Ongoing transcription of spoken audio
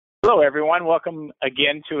Hello, everyone. Welcome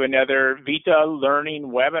again to another VITA Learning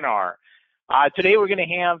webinar. Today we're going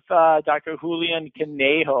to have Dr. Julian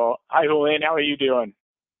Conejo. Hi, Julian. How are you doing?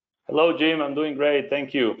 Hello, Jim. I'm doing great.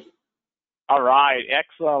 Thank you. All right.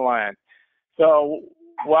 Excellent. So,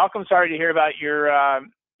 welcome. Sorry to hear about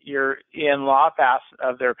your in-law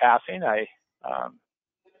of their passing.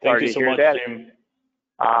 Thank you so much, Jim.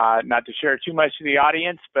 Not to share too much to the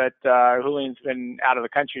audience, but Julian's been out of the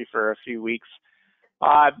country for a few weeks.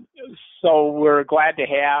 So we're glad to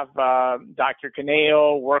have Dr.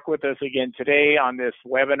 Conejo work with us again today on this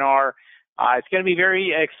webinar. It's going to be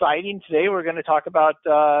very exciting today. We're going to talk about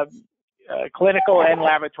clinical and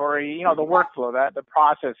laboratory, the workflow, the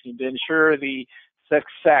processing to ensure the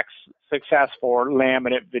success for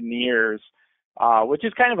laminate veneers, which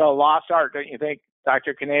is kind of a lost art, don't you think,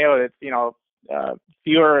 Dr. Conejo? That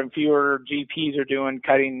fewer and fewer GPs are doing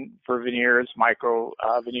cutting for veneers, micro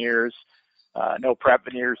veneers. No prep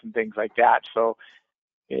veneers and things like that. So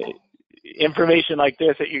information like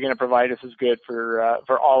this that you're going to provide us is good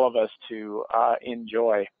for all of us to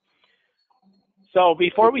enjoy. So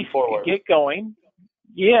before we get going,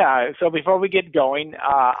 I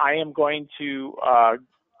am going to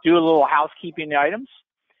do a little housekeeping items.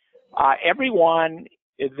 Everyone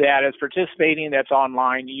that is participating that's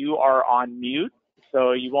online, you are on mute,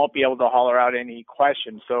 so you won't be able to holler out any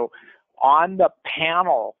questions. So on the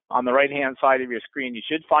panel, on the right-hand side of your screen, you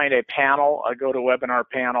should find a panel, a GoToWebinar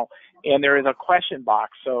panel, and there is a question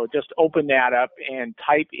box. So just open that up and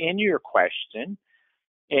type in your question.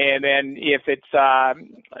 And then if it's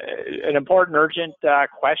an important, urgent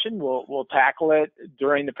question, we'll tackle it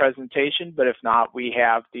during the presentation. But if not, we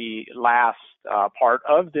have the last part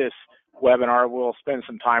of this webinar. We'll spend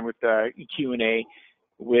some time with the Q&A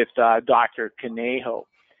with Dr. Conejo.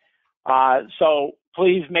 So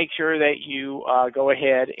please make sure that you go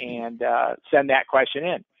ahead and send that question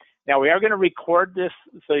in. Now, we are going to record this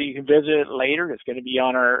so you can visit it later. It's going to be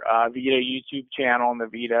on our VITA YouTube channel and the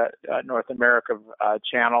VITA North America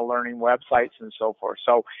channel, learning websites, and so forth.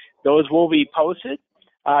 So those will be posted.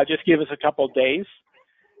 Just give us a couple of days.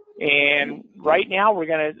 And right now, I'm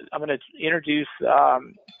going to introduce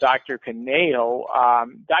Dr. Conejo.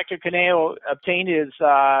 Dr. Conejo obtained his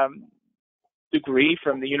degree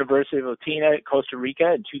from the University of Latina, Costa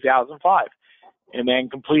Rica in 2005, and then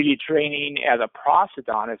completed training as a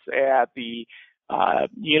prosthodontist at the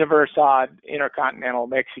Universidad Intercontinental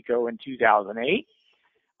Mexico in 2008.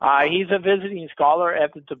 He's a visiting scholar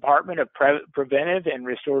at the Department of Preventive and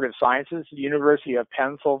Restorative Sciences, University of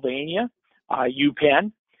Pennsylvania,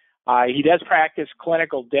 UPenn. He does practice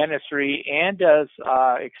clinical dentistry and does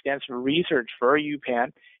extensive research for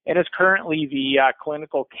UPenn, and is currently the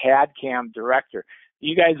clinical CAD/CAM director.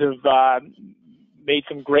 You guys have made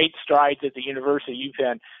some great strides at the University of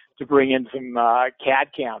UPenn to bring in some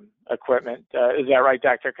CAD/CAM equipment. Is that right,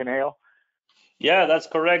 Dr. Conejo? Yeah, that's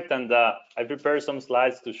correct. And I prepared some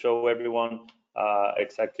slides to show everyone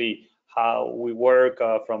exactly how we work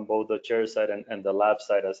from both the Chairside and the lab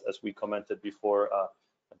side, as we commented before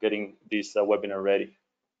getting this webinar ready.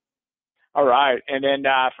 All right. And then,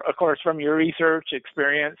 of course, from your research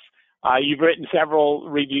experience, you've written several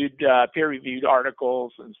peer-reviewed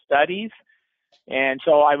articles and studies. And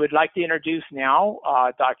so I would like to introduce now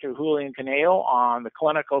Dr. Julian Conejo on the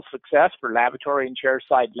clinical success for laboratory and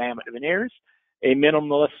chairside laminate veneers, a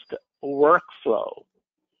minimalist workflow.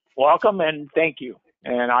 Welcome and thank you.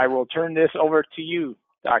 And I will turn this over to you,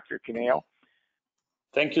 Dr. Conejo.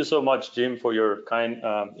 Thank you so much, Jim, for your kind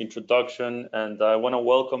introduction. And I want to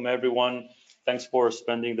welcome everyone. Thanks for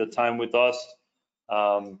spending the time with us.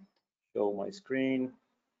 Show my screen.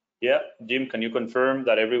 Yeah, Jim, can you confirm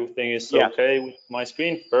that everything is okay with my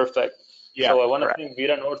screen? Perfect. Yeah, so I want to thank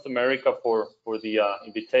VITA North America for the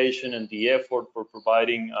invitation and the effort for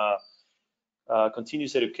providing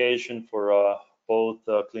continuous education for both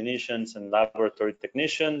clinicians and laboratory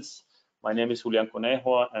technicians. My name is Julian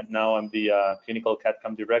Conejo, and now I'm the clinical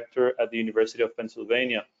CAD/CAM director at the University of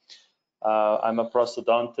Pennsylvania. I'm a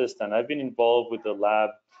prosthodontist, and I've been involved with the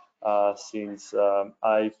lab since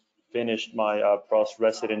I finished my post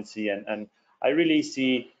residency, and I really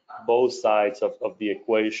see both sides of the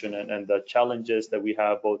equation and the challenges that we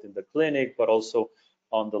have both in the clinic but also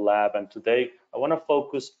on the lab. And today I want to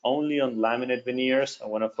focus only on laminate veneers. I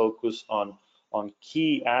want to focus on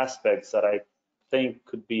key aspects that I think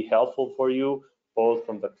could be helpful for you, both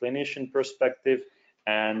from the clinician perspective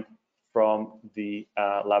and from the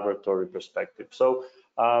laboratory perspective. So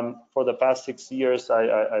for the past 6 years,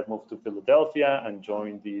 I moved to Philadelphia and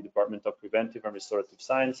joined the Department of Preventive and Restorative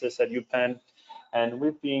Sciences at UPenn. And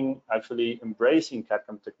we've been actually embracing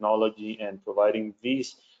CAD/CAM technology and providing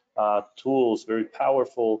these tools, very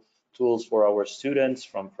powerful tools for our students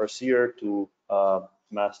from first year to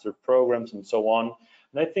master programs and so on.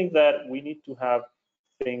 And I think that we need to have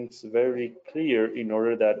things very clear in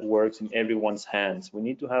order that works in everyone's hands. We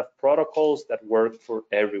need to have protocols that work for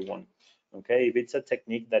everyone. Okay, if it's a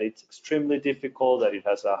technique that it's extremely difficult, that it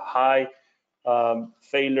has a high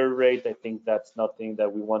failure rate, I think that's nothing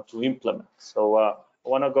that we want to implement. So I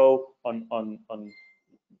want to go on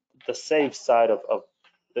the safe side of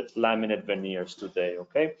the laminate veneers today.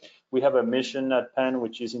 Okay, we have a mission at Penn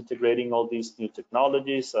which is integrating all these new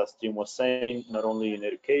technologies, as Jim was saying, not only in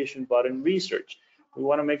education but in research. We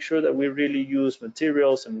want to make sure that we really use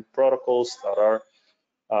materials and protocols that are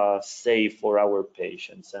safe for our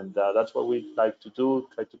patients. And that's what we like to do,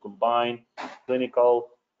 try to combine clinical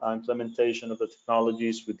implementation of the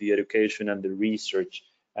technologies with the education and the research.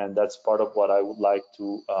 And that's part of what I would like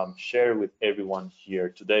to share with everyone here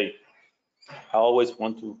today. I always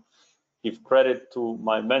want to give credit to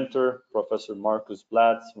my mentor, Professor Marcus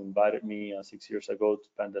Blatz, who invited me 6 years ago to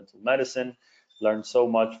Penn Dental Medicine. Learned so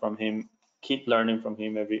much from him, keep learning from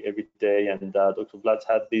him every day. And Dr. Blatz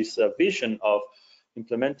had this vision of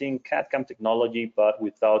implementing CAD/CAM technology, but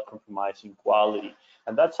without compromising quality.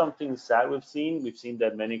 And that's something sad we've seen. We've seen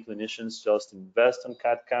that many clinicians just invest on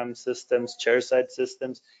CAD/CAM systems, chairside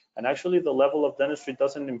systems, and actually the level of dentistry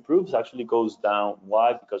doesn't improve, it actually goes down.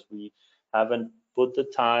 Why? Because we haven't put the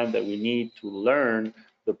time that we need to learn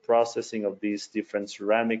the processing of these different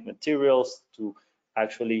ceramic materials to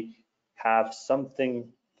actually have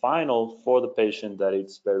something final for the patient that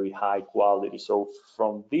it's very high quality. So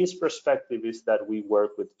from this perspective is that we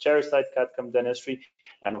work with chairside CAD/CAM dentistry,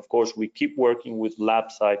 and of course we keep working with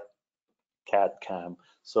lab side CAD/CAM.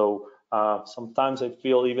 So sometimes I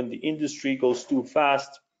feel even the industry goes too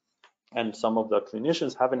fast, and some of the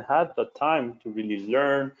clinicians haven't had the time to really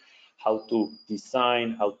learn how to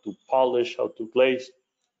design, how to polish, how to place,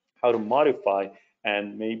 how to modify,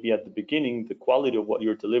 and maybe at the beginning the quality of what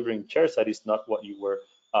you're delivering chairside is not what you were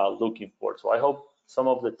looking for. So I hope some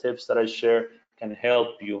of the tips that I share can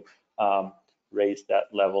help you raise that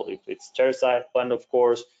level if it's chairside. And of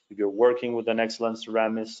course, if you're working with an excellent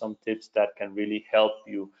ceramist, some tips that can really help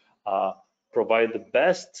you provide the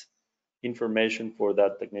best information for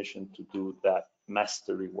that technician to do that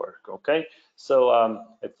mastery work. Okay, so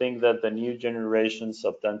I think that the new generations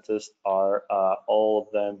of dentists are all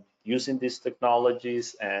of them using these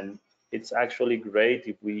technologies, and it's actually great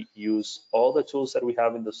if we use all the tools that we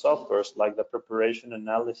have in the softwares, like the preparation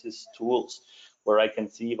analysis tools, where I can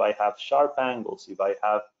see if I have sharp angles, if I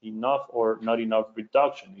have enough or not enough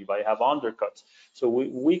reduction, if I have undercuts. So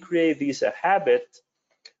we create this a habit.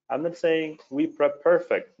 I'm not saying we prep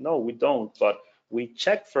perfect. No, we don't, but we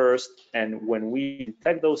check first, and when we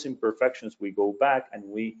detect those imperfections, we go back and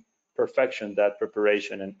we perfection that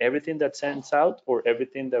preparation, and everything that sends out or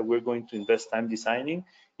everything that we're going to invest time designing,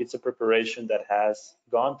 it's a preparation that has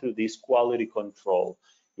gone through this quality control.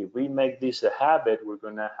 If we make this a habit, we're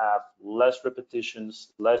going to have less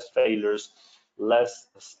repetitions, less failures, less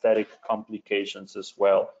aesthetic complications as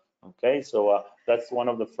well. Okay, so that's one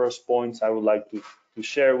of the first points I would like to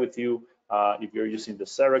share with you. If you're using the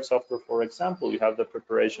CEREC software, for example, you have the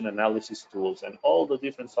preparation analysis tools, and all the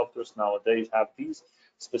different softwares nowadays have these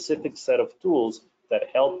specific set of tools that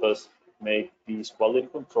help us make these quality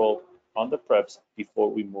control on the preps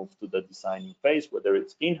before we move to the designing phase, whether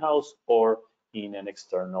it's in-house or in an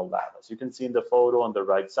external lab. As you can see in the photo on the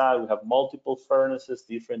right side, we have multiple furnaces,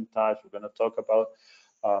 different types. We're going to talk about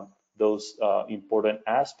those important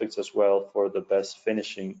aspects as well for the best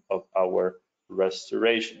finishing of our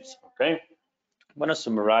restorations. Okay, I'm going to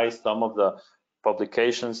summarize some of the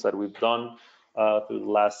publications that we've done through the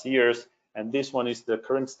last years, and this one is the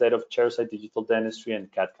current state of chairside digital dentistry and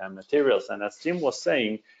CAD/CAM materials. And as Jim was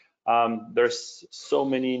saying, there's so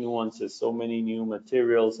many nuances, so many new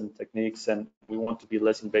materials and techniques, and we want to be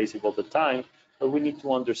less invasive all the time, but we need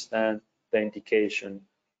to understand the indication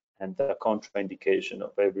and the contraindication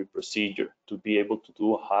of every procedure to be able to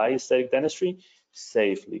do high aesthetic dentistry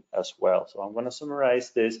safely as well. So I'm going to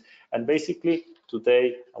summarize this, and basically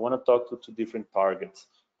today I want to talk to two different targets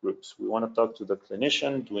groups. We want to talk to the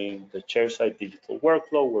clinician doing the chairside digital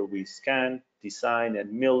workflow, where we scan, design,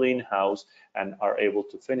 and mill in-house and are able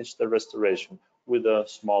to finish the restoration with a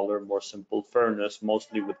smaller, more simple furnace,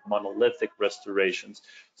 mostly with monolithic restorations.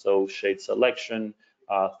 So shade selection,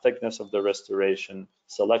 thickness of the restoration,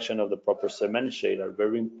 selection of the proper cement shade are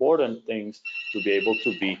very important things to be able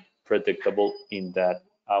to be predictable in that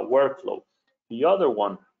workflow. The other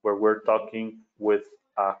one, where we're talking with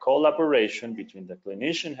collaboration between the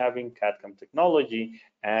clinician having CAD/CAM technology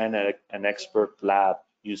and an expert lab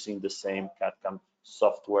using the same CAD/CAM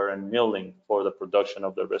software and milling for the production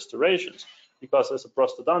of the restorations. Because as a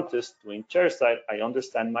prosthodontist doing chairside, I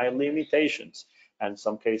understand my limitations. And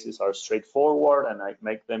some cases are straightforward and I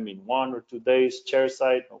make them in 1 or 2 days,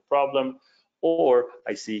 chairside, no problem. Or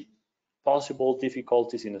I see possible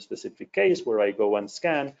difficulties in a specific case where I go and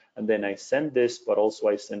scan, and then I send this, but also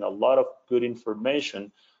I send a lot of good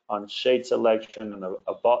information on shade selection and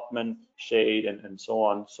abutment shade and so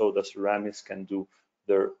on, so the ceramics can do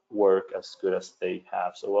their work as good as they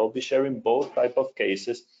have. So I'll be sharing both type of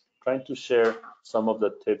cases, trying to share some of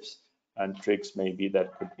the tips and tricks maybe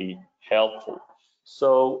that could be helpful.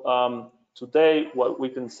 So today what we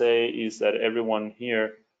can say is that everyone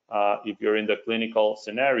here, if you're in the clinical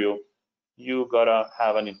scenario, you gotta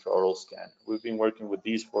have an intraoral scan. We've been working with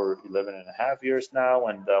these for 11 and a half years now,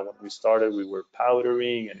 and when we started, we were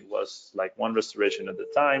powdering, and it was like one restoration at a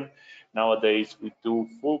time. Nowadays, we do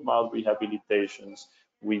full mouth rehabilitations.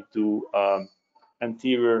 We do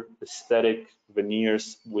anterior aesthetic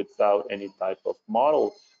veneers without any type of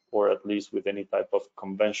model, or at least with any type of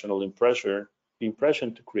conventional impression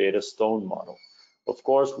to create a stone model. Of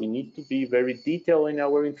course, we need to be very detailed in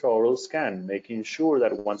our intraoral scan, making sure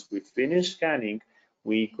that once we finish scanning,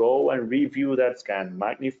 we go and review that scan,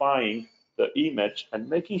 magnifying the image and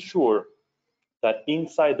making sure that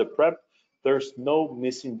inside the prep, there's no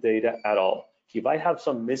missing data at all. If I have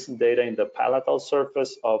some missing data in the palatal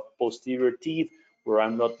surface of posterior teeth where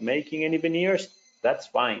I'm not making any veneers, that's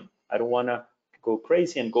fine. I don't want to go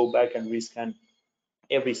crazy and go back and rescan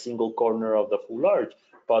every single corner of the full arch.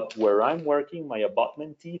 But where I'm working, my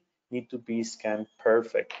abutment teeth need to be scanned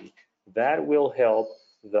perfectly. That will help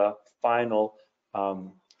the final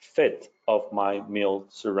fit of my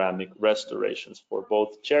milled ceramic restorations for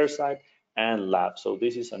both chairside and lab. So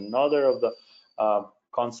this is another of the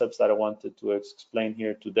concepts that I wanted to explain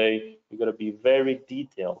here today. You're going to be very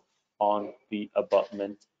detailed on the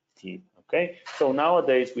abutment teeth. Okay, so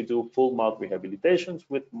nowadays we do full mouth rehabilitations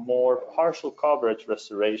with more partial coverage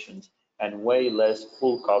restorations and way less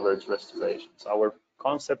full coverage restorations. Our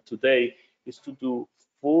concept today is to do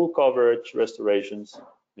full coverage restorations,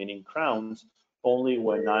 meaning crowns, only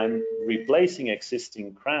when I'm replacing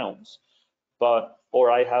existing crowns,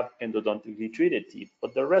 or I have endodontically treated teeth.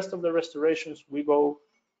 But the rest of the restorations, we go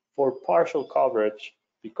for partial coverage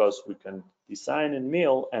because we can design and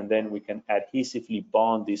mill, and then we can adhesively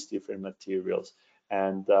bond these different materials.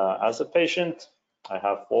 And as a patient, I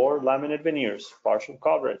have 4 laminate veneers, partial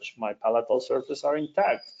coverage. My palatal surface are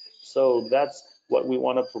intact. So that's what we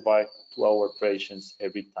want to provide to our patients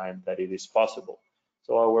every time that it is possible.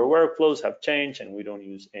 So our workflows have changed, and we don't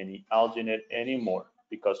use any alginate anymore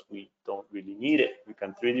because we don't really need it. We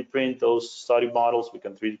can 3D print those study models, we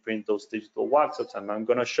can 3D print those digital wax-ups, and I'm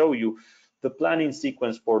gonna show you the planning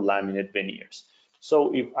sequence for laminate veneers.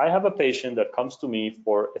 So if I have a patient that comes to me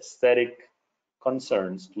for aesthetic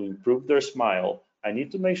concerns to improve their smile, I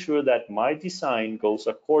need to make sure that my design goes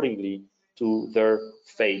accordingly to their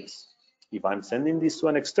face. If I'm sending this to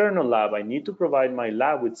an external lab, I need to provide my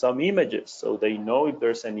lab with some images so they know if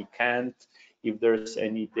there's any cant, if there's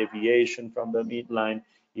any deviation from the midline,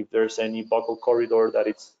 if there's any buccal corridor that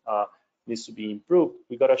it's needs to be improved.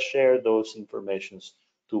 We gotta share those informations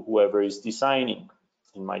to whoever is designing.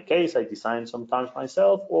 In my case, I design sometimes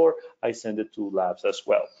myself, or I send it to labs as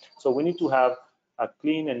well. So we need to have a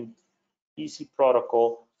clean and easy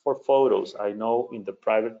protocol for photos. I know in the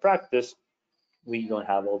private practice, we don't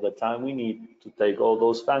have all the time we need to take all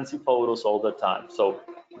those fancy photos all the time. So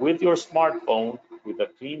with your smartphone, with a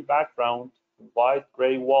clean background, white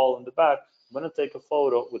gray wall in the back, I'm going to take a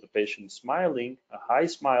photo with the patient smiling, a high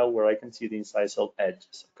smile where I can see the incisal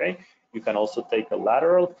edges. Okay, you can also take a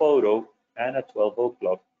lateral photo and a 12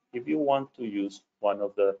 o'clock if you want to use one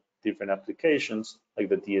of the different applications like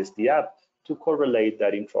the DSD app to correlate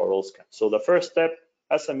that intraoral scan. So the first step,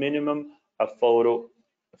 as a minimum, a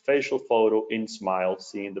facial photo in smile,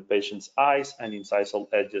 seeing the patient's eyes and incisal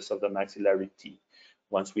edges of the maxillary teeth.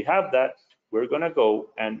 Once we have that, we're gonna go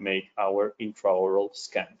and make our intraoral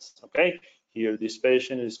scans, okay? Here, this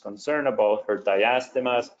patient is concerned about her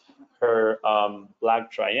diastemas, her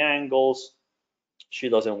black triangles. She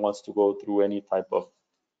doesn't want to go through any type of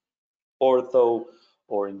ortho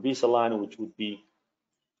or Invisalign, which would be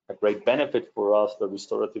a great benefit for us, the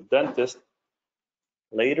restorative dentist,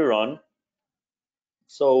 later on.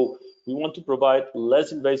 So we want to provide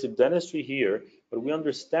less invasive dentistry here, but we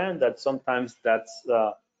understand that sometimes that's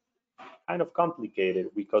kind of complicated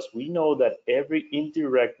because we know that every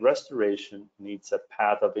indirect restoration needs a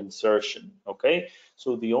path of insertion, okay?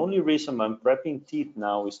 So the only reason I'm prepping teeth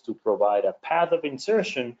now is to provide a path of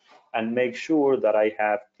insertion and make sure that I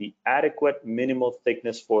have the adequate minimal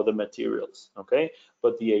thickness for the materials, okay?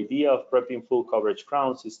 But the idea of prepping full coverage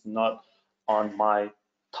crowns is not on my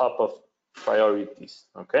top of priorities,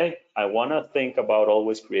 okay? I wanna think about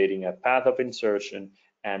always creating a path of insertion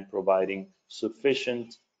and providing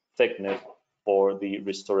sufficient thickness for the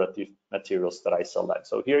restorative materials that I select.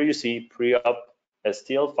 So here you see pre-op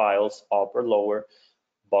STL files, upper, lower,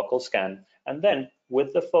 buccal scan, and then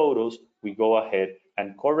with the photos, we go ahead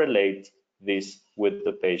and correlate this with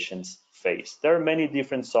the patient's face. There are many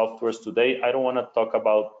different softwares today. I don't want to talk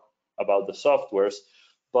about the softwares,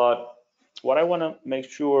 but what I want to make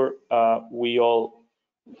sure we all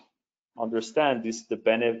understand is the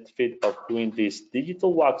benefit of doing this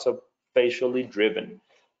digital wax-up facially driven,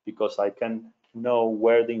 because I can know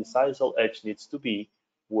where the incisal edge needs to be,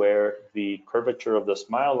 where the curvature of the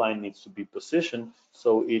smile line needs to be positioned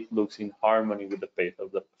so it looks in harmony with the face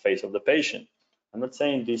of the patient. I'm not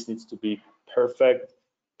saying this needs to be perfect,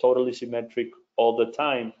 totally symmetric all the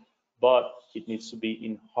time, but it needs to be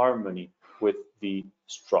in harmony with the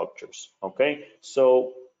structures, okay?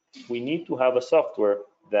 So we need to have a software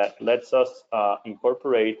that lets us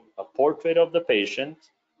incorporate a portrait of the patient,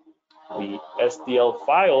 the STL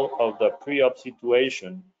file of the pre-op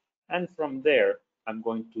situation, and from there, I'm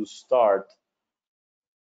going to start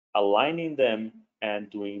aligning them and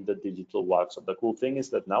doing the digital wax. So the cool thing is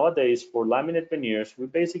that nowadays for laminate veneers, we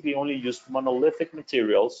basically only use monolithic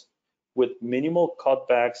materials with minimal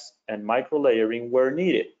cutbacks and micro layering where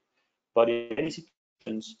needed. But in many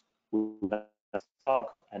situations, we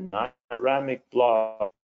stock a non-ceramic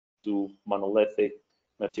block to monolithic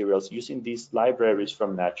materials using these libraries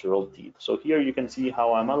from natural teeth. So here you can see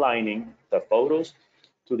how I'm aligning the photos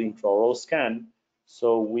to the intraoral scan.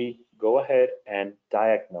 So we go ahead and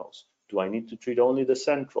diagnose. Do I need to treat only the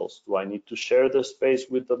centrals? Do I need to share the space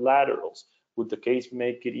with the laterals? Would the case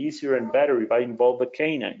make it easier and better if I involve the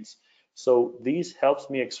canines? So this helps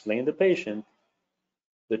me explain the patient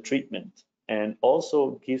the treatment, and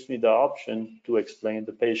also gives me the option to explain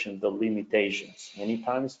the patient the limitations. Many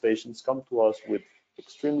times patients come to us with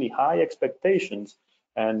extremely high expectations,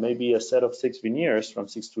 and maybe a set of 6 veneers from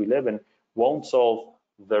 6 to 11 won't solve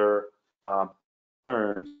their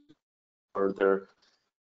concerns or their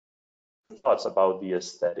thoughts about the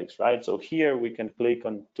aesthetics, right? So here we can click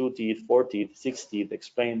on 2 teeth, 4 teeth, 6 teeth,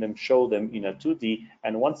 explain them, show them in a 2D.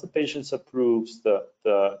 And once the patient approves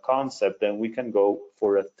the concept, then we can go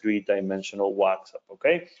for a 3-dimensional wax up,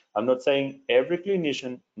 okay? I'm not saying every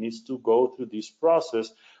clinician needs to go through this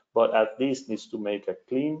process, but at least needs to make a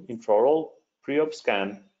clean intraoral pre-op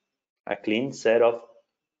scan, a clean set of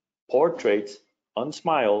portraits on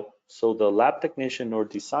smile, so the lab technician or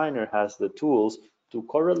designer has the tools to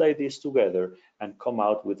correlate these together and come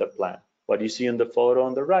out with a plan. What you see in the photo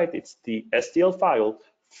on the right, it's the STL file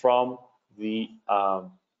from the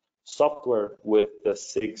software with the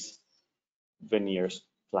 6 veneers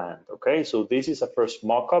planned, okay? So this is a first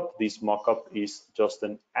mock-up. This mock-up is just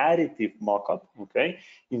an additive mock-up, okay?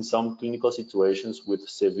 In some clinical situations with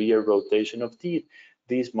severe rotation of teeth,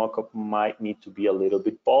 this mock-up might need to be a little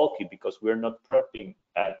bit bulky because we're not prepping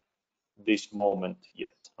at this moment yet,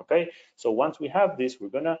 okay? So once we have this, we're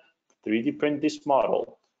gonna 3D print this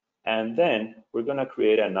model, and then we're gonna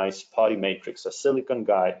create a nice body matrix, a silicon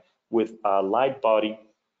guide with a light body,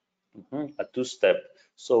 a 2-step,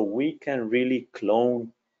 so we can really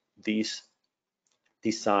clone this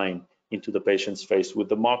design into the patient's face with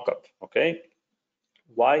the mock-up, okay?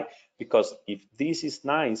 Why? Because if this is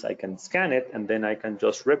nice, I can scan it and then I can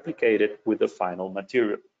just replicate it with the final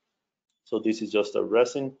material. So this is just a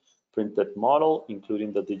resin printed model,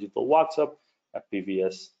 including the digital wax-up, a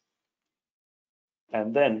PVS.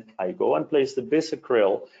 And then I go and place the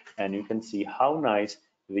bisacryl, and you can see how nice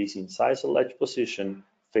this incisal edge position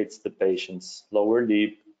fits the patient's lower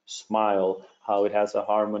lip, smile, how it has a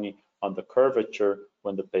harmony on the curvature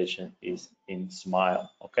when the patient is in smile.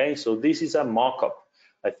 Okay, so this is a mock-up.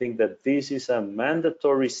 I think that this is a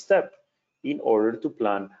mandatory step in order to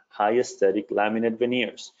plan high aesthetic laminate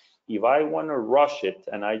veneers. If I want to rush it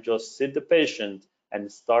and I just sit the patient and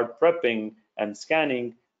start prepping and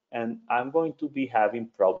scanning, and I'm going to be having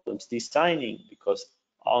problems designing, because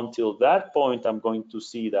until that point, I'm going to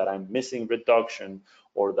see that I'm missing reduction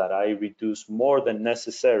or that I reduce more than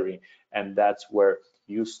necessary. And that's where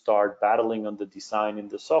you start battling on the design in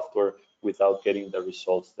the software without getting the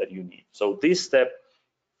results that you need. So this step,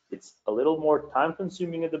 it's a little more time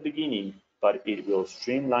consuming at the beginning, but it will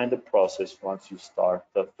streamline the process once you start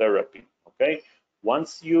the therapy. okay?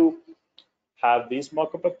 Once you have this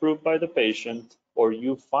mock-up approved by the patient, or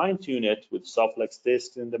you fine-tune it with Softlex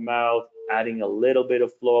discs in the mouth, adding a little bit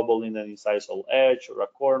of flowable in an incisal edge or a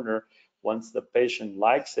corner. Once the patient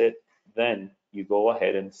likes it, then you go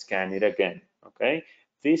ahead and scan it again, okay?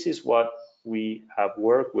 This is what we have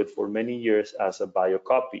worked with for many years as a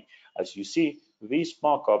biocopy. As you see, this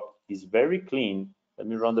mock-up is very clean. Let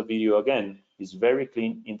me run the video again. Is very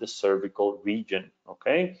clean in the cervical region,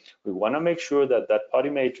 okay? We want to make sure that that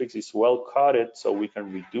putty matrix is well coated so we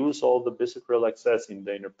can reduce all the visceral excess in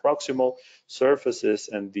the interproximal surfaces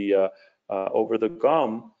and the over the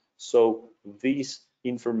gum, so this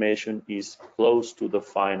information is close to the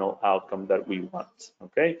final outcome that we want,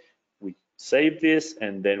 okay? We save this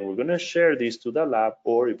and then we're going to share this to the lab,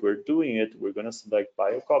 or if we're doing it, we're going to select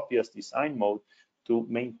biocopy as design mode to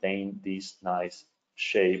maintain this nice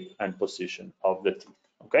shape and position of the teeth,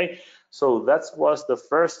 okay? So that was the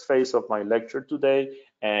first phase of my lecture today,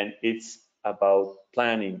 and it's about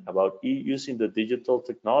planning, about using the digital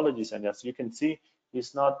technologies. And as you can see,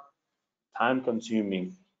 it's not time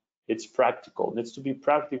consuming, it's practical. It needs to be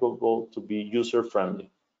practical to be user friendly.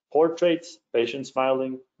 Portraits, patient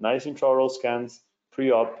smiling, nice intraoral scans,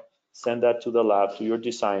 pre-op, send that to the lab, to your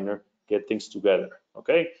designer, get things together,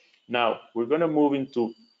 okay? Now, we're gonna move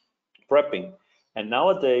into prepping. And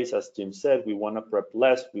nowadays, as Jim said, we want to prep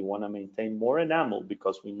less, we want to maintain more enamel,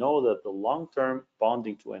 because we know that the long-term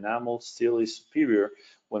bonding to enamel still is superior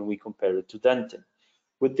when we compare it to dentin.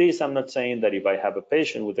 With this, I'm not saying that if I have a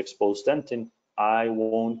patient with exposed dentin, I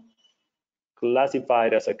won't classify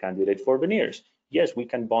it as a candidate for veneers. Yes, we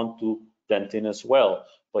can bond to dentin as well,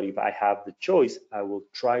 but if I have the choice, I will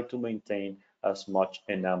try to maintain as much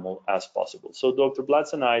enamel as possible. So Dr.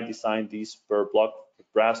 Blatz and I designed this per block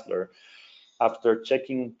Brasler after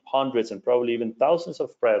checking hundreds and probably even thousands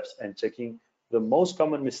of preps and checking the most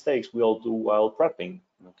common mistakes we all do while prepping,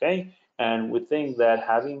 okay? And we think that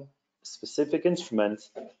having specific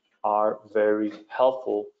instruments are very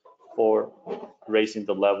helpful for raising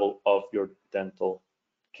the level of your dental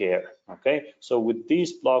care, okay? So with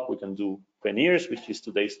this block, we can do veneers, which is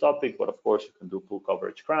today's topic, but of course you can do full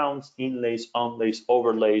coverage crowns, inlays, onlays,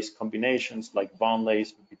 overlays, combinations like bond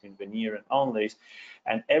lays between veneer and onlays,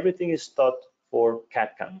 and everything is taught for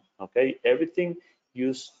CAD/CAM, okay? Everything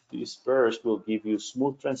used, these burrs will give you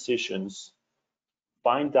smooth transitions,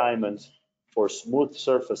 fine diamonds for smooth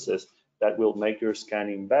surfaces that will make your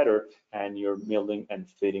scanning better and your milling and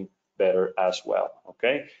fitting better as well,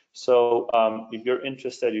 okay? So if you're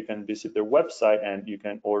interested, you can visit their website and you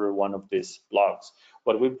can order one of these blocks.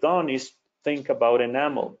 What we've done is think about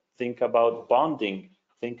enamel, think about bonding,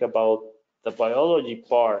 think about the biology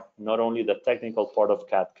part, not only the technical part of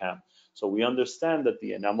CAD/CAM. So we understand that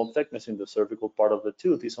the enamel thickness in the cervical part of the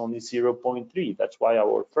tooth is only 0.3. That's why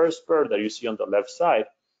our first burr that you see on the left side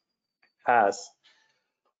has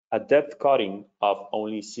a depth cutting of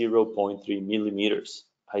only 0.3 millimeters.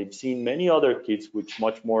 I've seen many other kids with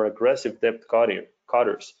much more aggressive depth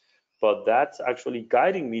cutters, but that's actually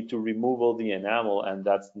guiding me to remove all the enamel, and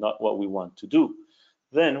that's not what we want to do.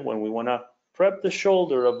 Then when we want to prep the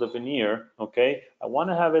shoulder of the veneer, okay, I want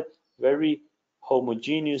to have it very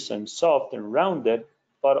homogeneous and soft and rounded,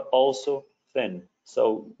 but also thin.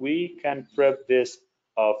 So we can prep this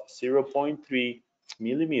of 0.3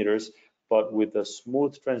 millimeters, but with a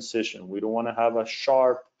smooth transition. We don't want to have a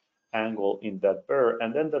sharp angle in that burr.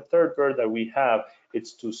 And then the third burr that we have,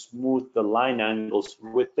 it's to smooth the line angles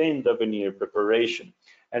within the veneer preparation.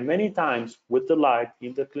 And many times with the light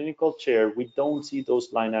in the clinical chair, we don't see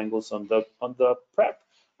those line angles on the prep,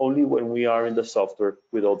 only when we are in the software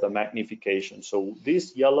with all the magnification. So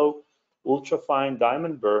this yellow ultra-fine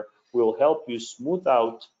diamond burr will help you smooth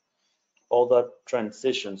out all the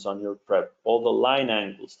transitions on your prep, all the line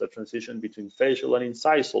angles, the transition between facial and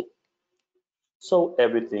incisal, so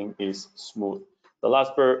everything is smooth. The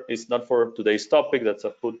last burr is not for today's topic, that's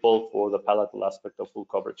a football for the palatal aspect of full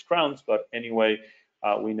coverage crowns, but anyway,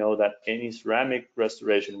 we know that any ceramic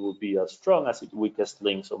restoration will be as strong as its weakest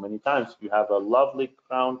link. So many times you have a lovely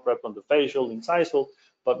crown prep on the facial, incisal,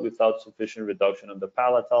 but without sufficient reduction on the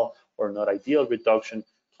palatal or not ideal reduction,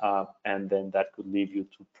 and then that could lead you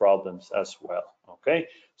to problems as well, okay?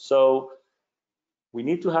 So we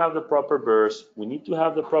need to have the proper burrs, we need to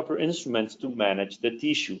have the proper instruments to manage the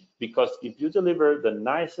tissue, because if you deliver the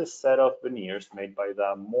nicest set of veneers made by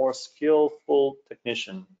the more skillful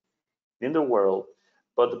technician in the world,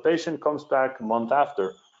 but the patient comes back a month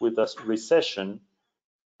after with a recession,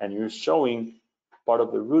 and you're showing part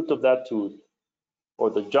of the root of that tooth or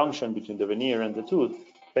the junction between the veneer and the tooth,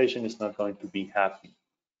 the patient is not going to be happy.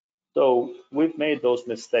 So we've made those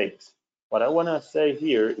mistakes. What I want to say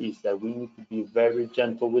here is that we need to be very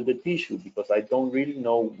gentle with the tissue because I don't really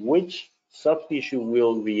know which soft tissue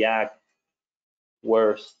will react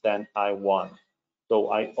worse than I want.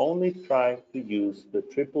 So I only try to use the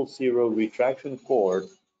 000 retraction cord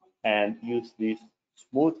and use this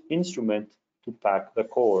smooth instrument to pack the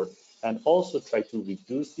cord, and also try to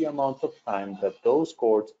reduce the amount of time that those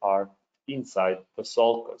cords are inside the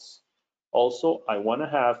sulcus. Also, I want to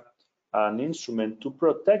have an instrument to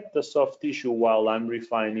protect the soft tissue while I'm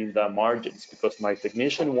refining the margins, because my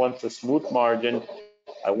technician wants a smooth margin,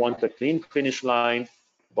 I want a clean finish line,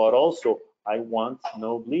 but also I want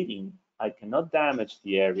no bleeding. I cannot damage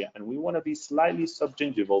the area, and we want to be slightly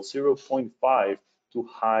subgingival, 0.5, to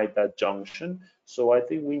hide that junction. So I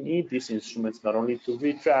think we need these instruments not only to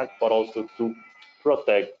retract, but also to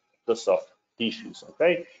protect the soft tissues,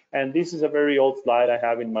 okay? And this is a very old slide I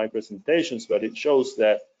have in my presentations, but it shows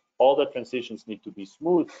that all the transitions need to be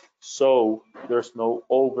smooth, so there's no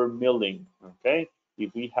over milling, okay?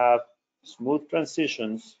 If we have smooth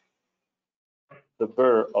transitions, the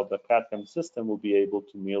burr of the CAD/CAM system will be able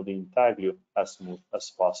to mill the intaglio as smooth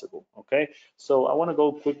as possible, okay? So I wanna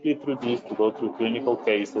go quickly through these to go through clinical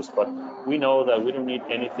cases, but we know that we don't need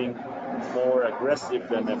anything more aggressive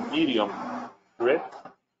than a medium grip,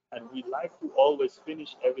 and we like to always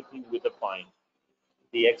finish everything with a fine.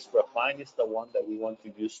 The extra fine is the one that we want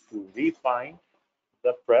to use to refine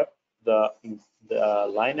the prep, the,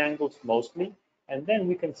 the line angles mostly, and then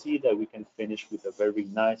we can see that we can finish with a very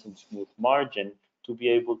nice and smooth margin to be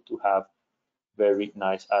able to have very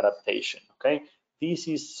nice adaptation, okay? This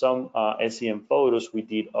is some SEM photos we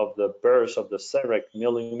did of the burrs of the Serec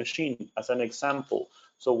milling machine as an example.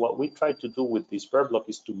 So what we try to do with this burr block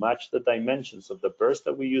is to match the dimensions of the burrs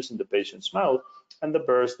that we use in the patient's mouth and the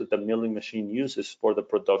burrs that the milling machine uses for the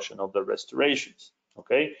production of the restorations,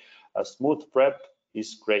 okay? A smooth prep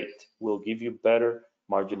is great, will give you better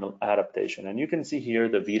marginal adaptation. And you can see here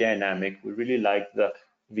the VITA Dynamic. We really like the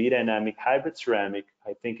VITA Dynamic hybrid ceramic.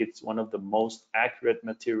 I think it's one of the most accurate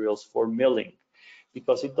materials for milling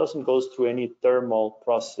because it doesn't go through any thermal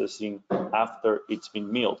processing after it's been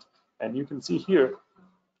milled. And you can see here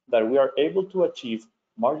that we are able to achieve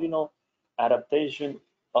marginal adaptation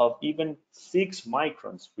of even 6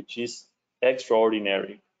 microns, which is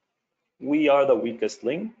extraordinary. We are the weakest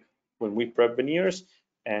link when we prep veneers,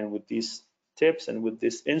 and with these tips and with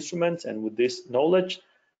these instruments and with this knowledge,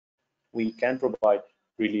 we can provide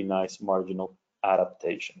really nice marginal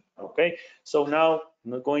adaptation, okay? So now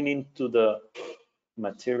I'm not going into the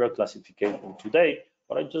material classification today,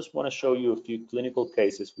 but I just want to show you a few clinical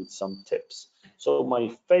cases with some tips. So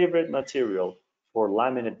my favorite material for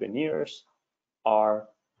laminate veneers are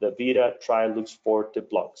the VITA Trilux Forte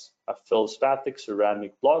blocks, a feldspathic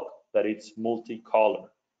ceramic block that is multicolor,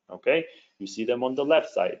 okay? You see them on the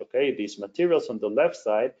left side, okay? These materials on the left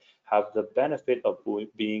side have the benefit of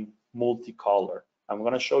being multicolor. I'm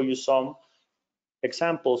gonna show you some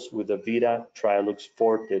examples with the VITA Trilux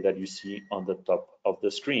Forte that you see on the top of the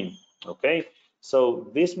screen, okay? So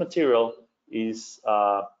this material is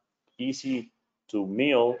easy to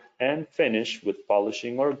mill and finish with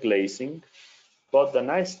polishing or glazing, but the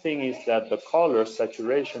nice thing is that the color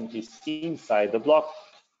saturation is inside the block.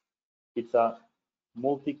 It's a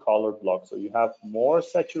multicolor block, so you have more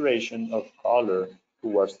saturation of color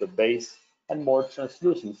towards the base and more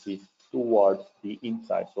translucency towards the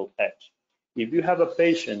incisal edge. If you have a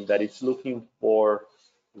patient that is looking for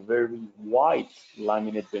very white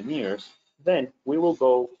laminate veneers, then we will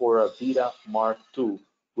go for a VITA Mark II,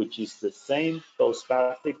 which is the same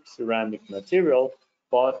feldspathic ceramic material,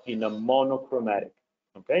 but in a monochromatic,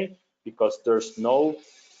 okay? Because there's no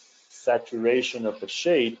saturation of the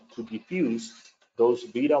shade to diffuse, those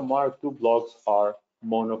VITA Mark II blocks are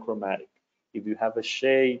monochromatic. If you have a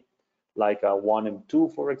shade like a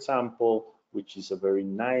 1M2, for example, which is a very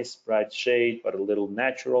nice bright shade, but a little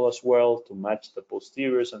natural as well to match the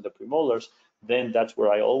posteriors and the premolars, then that's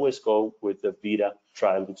where I always go with the VITA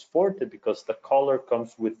Trilux Forte, because the color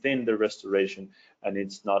comes within the restoration and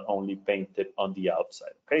it's not only painted on the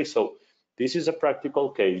outside. Okay, so this is a practical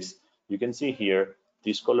case. You can see here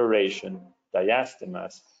discoloration,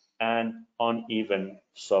 diastemas, and uneven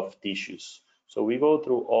soft tissues. So we go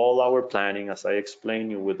through all our planning as I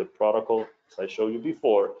explained you with the protocol as I showed you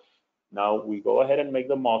before. Now we go ahead and make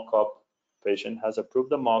the mock-up. Patient has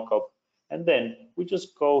approved the mock-up, and then we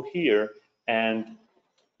just go here, and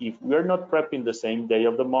if we're not prepping the same day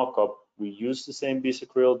of the mock-up, we use the same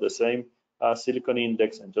bisacryl, the same silicone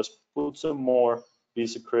index, and just put some more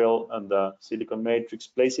bisacryl on the silicone matrix,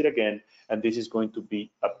 place it again, and this is going to be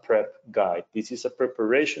a prep guide. This is a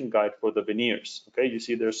preparation guide for the veneers, okay? You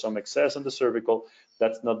see there's some excess on the cervical,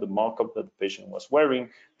 That's not the mock-up that the patient was wearing.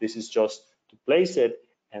 This is just to place it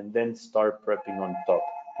and then start prepping on top.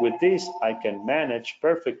 With this, I can manage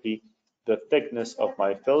perfectly the thickness of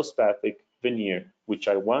my feldspathic veneer, which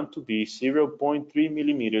I want to be 0.3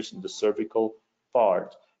 millimeters in the cervical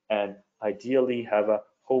part, and ideally have a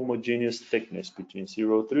homogeneous thickness between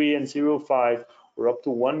 0.3 and 0.5 or up to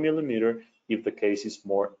 1 millimeter if the case is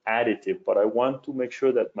more additive. But I want to make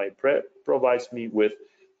sure that my prep provides me with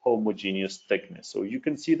homogeneous thickness. So you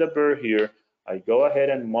can see the burr here. I go ahead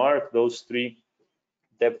and mark those 3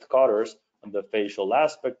 depth cutters on the facial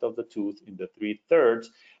aspect of the tooth in the 3/3,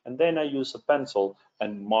 and then I use a pencil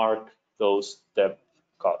and mark those depth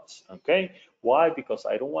cuts. Okay, why? Because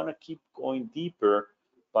I don't want to keep going deeper,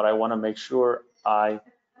 but I want to make sure I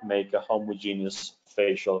make a homogeneous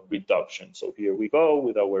facial reduction. So here we go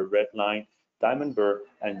with our red line diamond burr,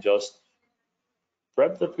 and just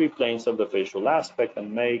prep the 3 planes of the facial aspect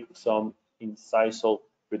and make some incisal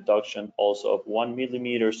reduction also of 1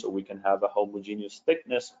 millimeter, so we can have a homogeneous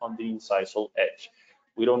thickness on the incisal edge.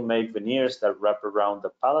 We don't make veneers that wrap around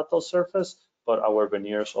the palatal surface, but our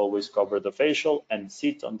veneers always cover the facial and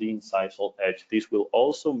sit on the incisal edge. This will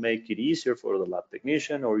also make it easier for the lab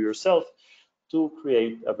technician or yourself to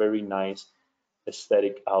create a very nice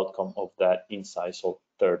aesthetic outcome of that incisal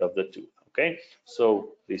third of the tooth. Okay,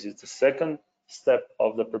 so this is the second step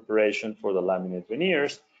of the preparation for the laminate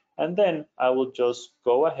veneers, and then I will just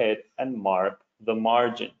go ahead and mark the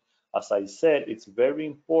margin. As I said, it's very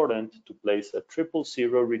important to place a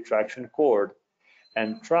 000 retraction cord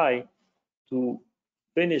and try to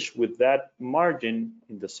finish with that margin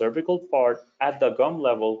in the cervical part at the gum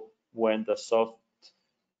level when the soft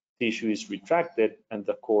tissue is retracted and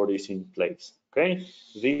the cord is in place. Okay,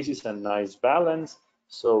 this is a nice balance,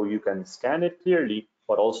 so you can scan it clearly,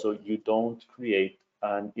 but also you don't create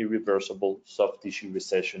an irreversible soft tissue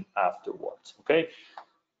recession afterwards. Okay,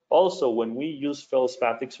 also when we use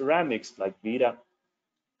feldspathic ceramics like VITA,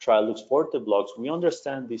 Trilux Forte blocks, we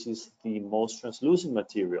understand this is the most translucent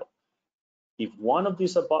material. If one of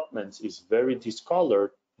these abutments is very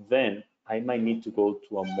discolored, then I might need to go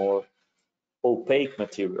to a more opaque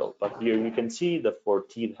material. But here you can see the 4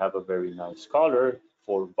 teeth have a very nice color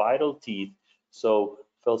for vital teeth. So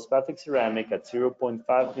feldspathic ceramic at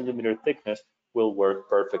 0.5 millimeter thickness will work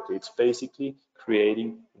perfectly. It's basically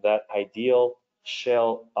creating that ideal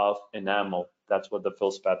shell of enamel. That's what the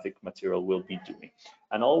feldspathic material will be doing.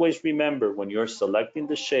 And always remember, when you're selecting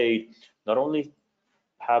the shade, not only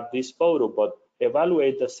have this photo, but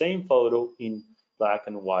evaluate the same photo in black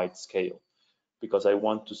and white scale, because I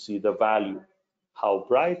want to see the value, how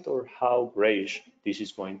bright or how grayish this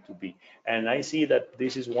is going to be. And I see that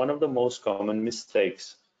this is one of the most common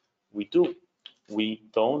mistakes we do. We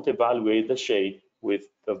don't evaluate the shade with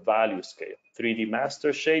the value scale. 3D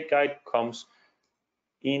Master Shade Guide comes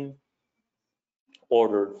in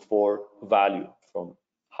order for value, from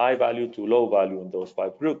high value to low value in those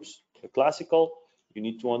 5 groups. The classical, you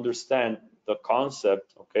need to understand the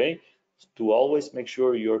concept, okay, to always make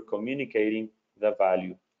sure you're communicating the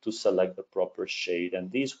value to select the proper shade,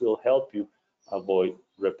 and this will help you avoid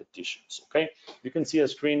repetitions. Okay, you can see a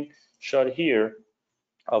screenshot here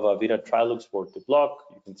of a VITA Trilux Forte block.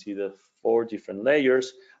 You can see the 4 different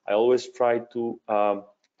layers. I always try to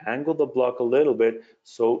angle the block a little bit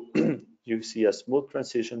so you see a smooth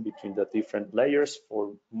transition between the different layers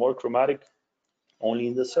for more chromatic only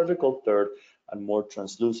in the cervical third and more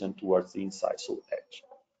translucent towards the incisal edge.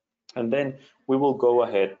 And then we will go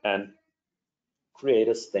ahead and create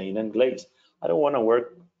a stain and glaze. I don't want to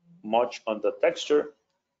work much on the texture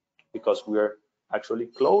because we are actually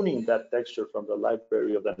cloning that texture from the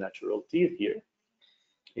library of the natural teeth here.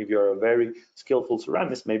 If you're a very skillful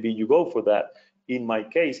ceramist, maybe you go for that. In my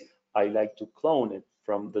case, I like to clone it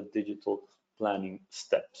from the digital planning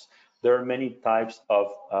steps. There are many types of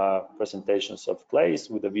presentations of glaze.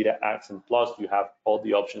 With the VITA Accent Plus, you have all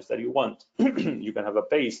the options that you want. You can have a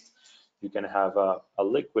paste, you can have a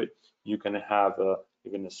liquid, you can have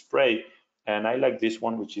even a spray. And I like this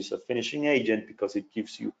one, which is a finishing agent, because it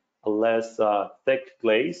gives you a less thick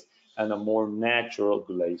glaze and a more natural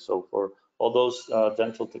glaze. So for all those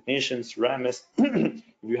dental technicians, ceramists, if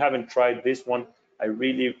you haven't tried this one, I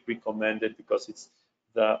really recommend it because it's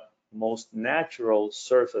the most natural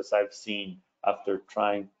surface I've seen after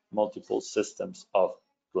trying multiple systems of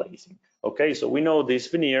glazing. Okay, so we know this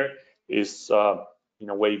veneer is in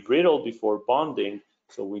a way brittle before bonding,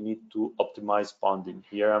 so we need to optimize bonding.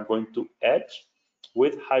 Here I'm going to etch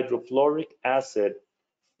with hydrofluoric acid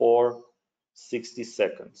for 60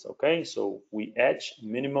 seconds. Okay, so we etch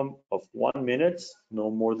minimum of 1 minute,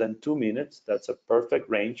 no more than 2 minutes. That's a perfect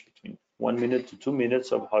range between 1 minute to 2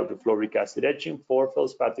 minutes of hydrofluoric acid etching for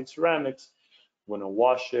feldspathic ceramics. I'm gonna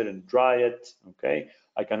wash it and dry it, okay?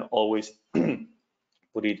 I can always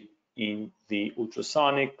put it in the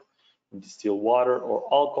ultrasonic, distilled water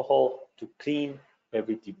or alcohol to clean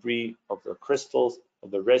every debris of the crystals, of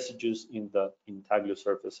the residues in the intaglio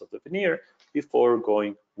surface of the veneer before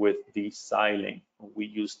going with the silane. We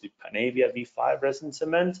use the Panavia V5 resin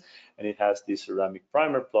cement, and it has the ceramic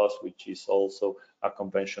primer plus, which is also a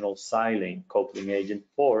conventional silane coupling agent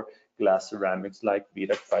for glass ceramics like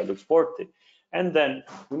VITA Trilux Forte. And then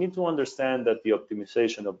we need to understand that the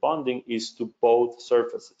optimization of bonding is to both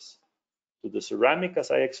surfaces, to the ceramic, as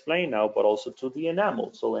I explained now, but also to the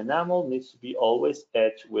enamel. So enamel needs to be always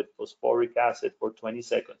etched with phosphoric acid for 20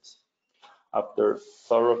 seconds. After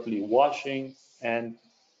thoroughly washing and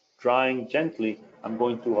drying gently, I'm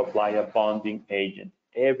going to apply a bonding agent.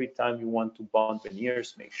 Every time you want to bond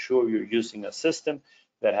veneers, make sure you're using a system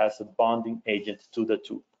that has a bonding agent to the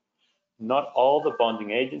tube. Not all the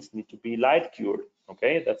bonding agents need to be light cured,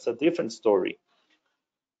 okay? That's a different story.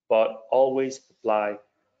 But always apply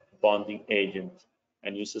bonding agent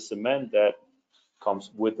and use a cement that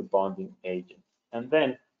comes with the bonding agent. And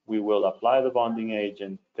then we will apply the bonding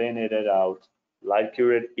agent, thin it out, light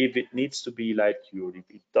cure it if it needs to be light cured. If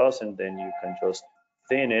it doesn't, then you can just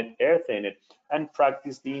thin it, air thin it, and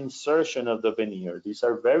practice the insertion of the veneer. These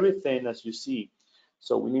are very thin, as you see.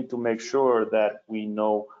 So we need to make sure that we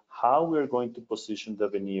know how we're going to position the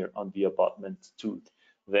veneer on the abutment tooth.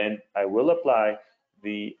 Then I will apply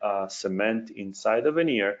the cement inside the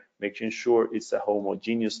veneer, making sure it's a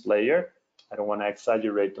homogeneous layer. I don't want to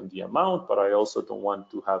exaggerate on the amount, but I also don't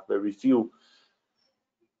want to have very few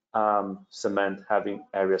cement having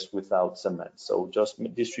areas without cement. So just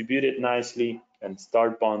distribute it nicely and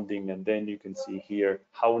start bonding, and then you can see here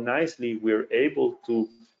how nicely we're able to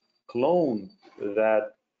clone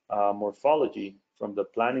that morphology from the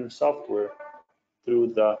planning software through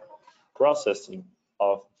the processing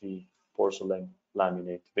of the porcelain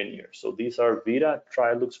laminate veneer. So these are VITA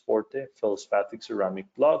Trilux Forte feldspathic ceramic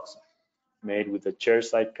blocks made with a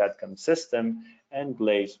chairside CAD/CAM system and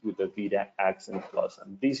glazed with the VITA Accent Plus.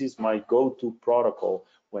 And this is my go-to protocol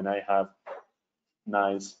when I have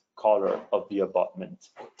nice color of the abutment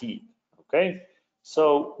teeth, okay?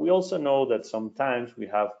 So we also know that sometimes we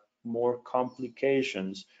have more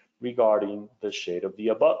complications regarding the shade of the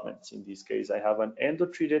abutments. In this case, I have an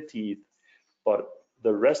endo-treated teeth, but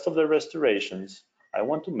the rest of the restorations, I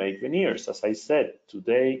want to make veneers. As I said,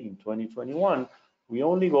 today in 2021, we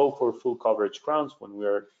only go for full coverage crowns when we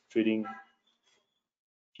are treating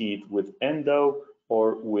teeth with endo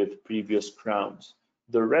or with previous crowns.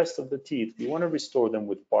 The rest of the teeth, we want to restore them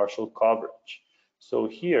with partial coverage. So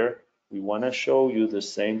here, we want to show you the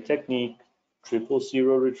same technique,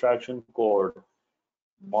 000 retraction cord,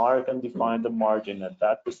 mark and define the margin at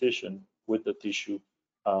that position with the tissue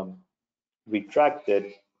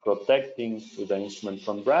retracted, protecting with the instrument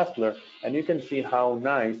from Brasler. And you can see how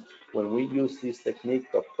nice, when we use this technique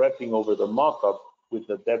of prepping over the mock-up with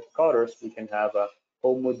the depth cutters, we can have a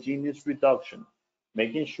homogeneous reduction,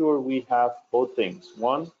 making sure we have both things.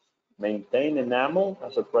 One, maintain enamel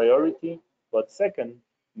as a priority, but second,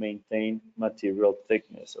 maintain material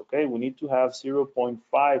thickness, okay? We need to have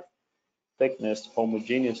 0.5 thickness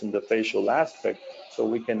homogeneous in the facial aspect so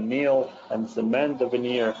we can nail and cement the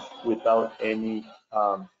veneer without any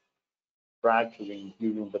fracturing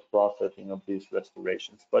during the processing of these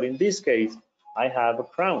restorations. But in this case, I have a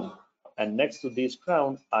crown, and next to this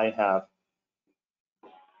crown, I have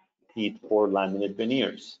teeth for laminate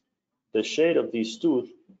veneers. The shade of this tooth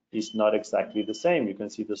is not exactly the same. You can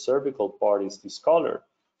see the cervical part is discolored.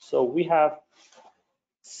 So we have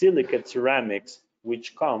silicate ceramics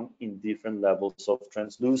which come in different levels of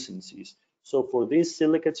translucencies. So for this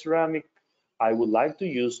silicate ceramic, I would like to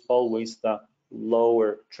use always the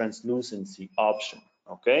lower translucency option,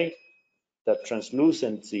 okay? The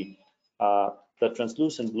translucency, the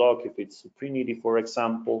translucent block, if it's Trinity, for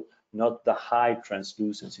example, not the high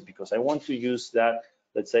translucency, because I want to use that,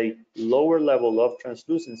 let's say, lower level of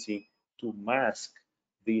translucency to mask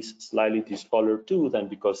these slightly discolored tooth. And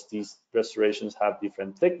because these restorations have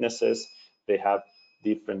different thicknesses, they have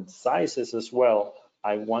different sizes as well,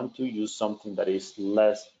 I want to use something that is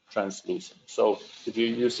less translucent. So if you're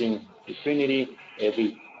using the Trinity,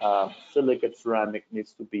 every silicate ceramic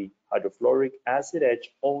needs to be hydrofluoric acid etch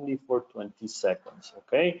only for 20 seconds,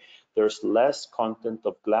 okay? There's less content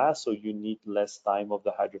of glass, so you need less time of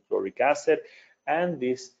the hydrofluoric acid, and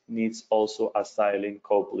this needs also a silane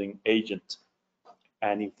coupling agent.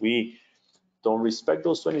 And if we don't respect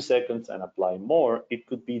those 20 seconds and apply more, it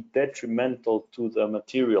could be detrimental to the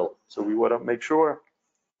material. So we want to make sure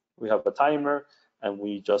We have a timer, and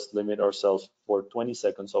we just limit ourselves for 20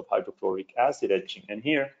 seconds of hydrochloric acid etching. And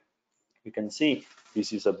here you can see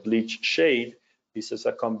this is a bleach shade. This is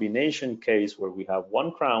a combination case where we have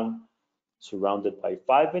one crown surrounded by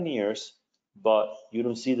 5 veneers, but you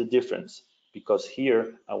don't see the difference because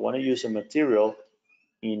here I want to use a material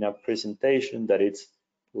in a presentation that it's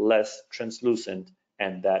less translucent,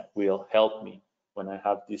 and that will help me when I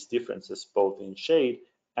have these differences both in shade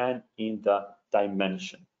and in the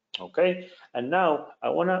dimension. Okay, and now I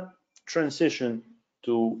want to transition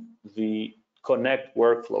to the Connect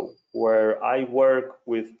workflow, where I work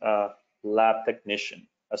with a lab technician,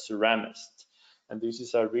 a ceramist. And this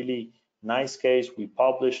is a really nice case we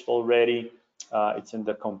published already. It's in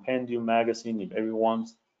the Compendium magazine. If everyone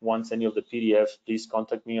wants any of the PDFs, please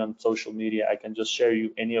contact me on social media. I can just share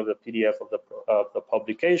you any of the PDF of the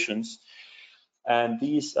publications. And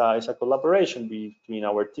this is a collaboration between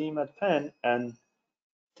our team at Penn and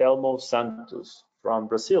Telmo Santos from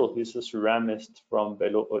Brazil. He's a ceramist from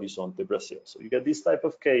Belo Horizonte, Brazil. So you get this type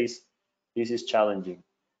of case. This is challenging.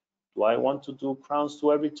 Do I want to do crowns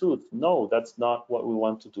to every tooth? No, that's not what we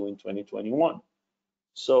want to do in 2021.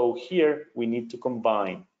 So here we need to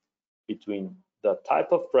combine between the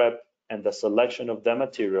type of prep and the selection of the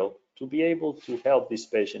material to be able to help this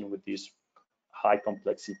patient with this high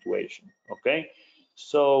complex situation. Okay,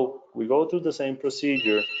 so we go through the same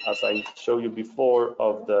procedure as I showed you before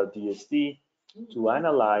of the DSD to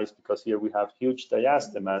analyze, because here we have huge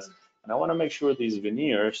diastemas, and I want to make sure these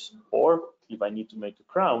veneers, or if I need to make a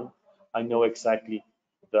crown, I know exactly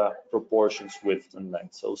the proportions, width and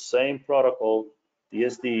length. So same protocol,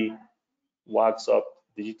 DSD, wax up,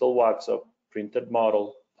 digital wax up, printed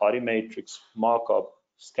model, putty matrix, mock-up,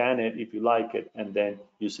 scan it if you like it, and then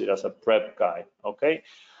use it as a prep guide. Okay,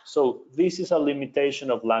 so this is a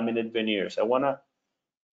limitation of laminate veneers. I want to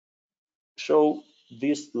show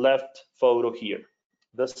this left photo here.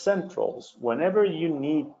 The centrals, whenever you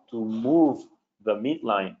need to move the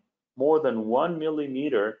midline more than 1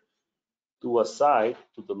 millimeter to a side,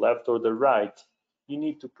 to the left or the right, you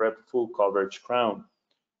need to prep full coverage crown.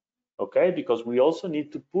 Okay, because we also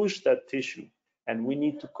need to push that tissue, and we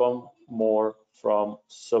need to come more from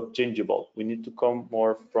subgingival. We need to come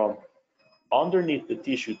more from underneath the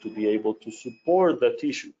tissue to be able to support the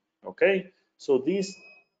tissue. Okay, so these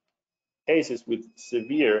cases with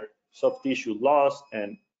severe soft tissue loss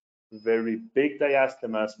and very big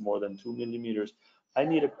diastemas, more than 2 millimeters, I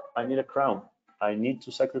need a crown. I need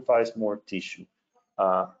to sacrifice more tissue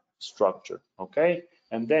structure. Okay,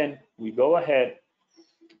 and then we go ahead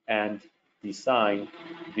and design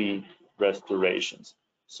the restorations.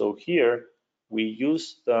 So here we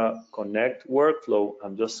use the Connect workflow.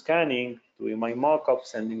 I'm just scanning, doing my mockup,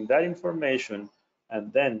 sending that information,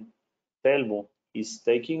 and then Telmo is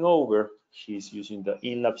taking over. He's using the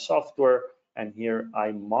InLab software, and here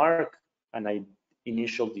I mark an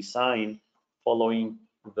initial design following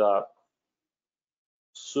the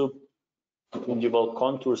subfungible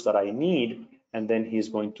contours that I need, and then he's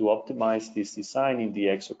going to optimize this design in the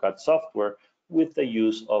ExoCAD software with the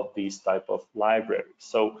use of these type of libraries.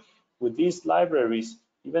 So with these libraries,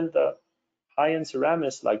 even the high-end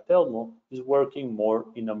ceramist like Telmo is working more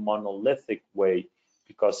in a monolithic way,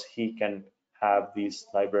 because he can have these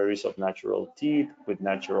libraries of natural teeth with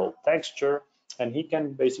natural texture, and he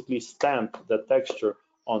can basically stamp the texture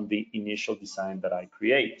on the initial design that I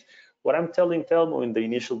create. What I'm telling Telmo in the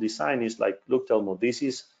initial design is like, look, Telmo, this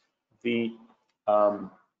is the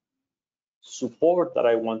support that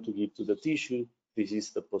I want to give to the tissue. This is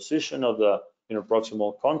the position of the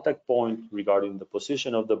interproximal contact point regarding the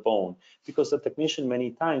position of the bone, because the technician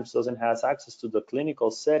many times doesn't have access to the clinical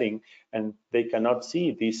setting and they cannot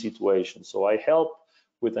see these situations. So I help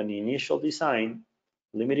with an initial design,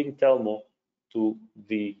 limiting Telmo to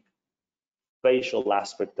the facial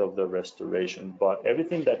aspect of the restoration, but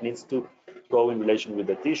everything that needs to go in relation with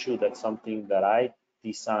the tissue, that's something that I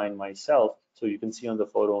design myself. So you can see on the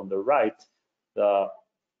photo on the right, the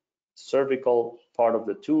cervical part of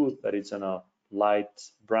the tooth that is in a light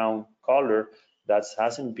brown color that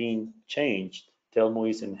hasn't been changed. Telmo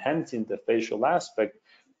is enhancing the facial aspect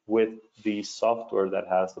with the software that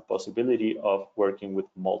has the possibility of working with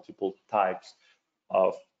multiple types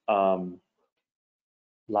of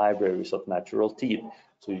libraries of natural teeth.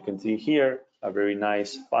 So you can see here a very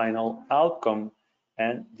nice final outcome,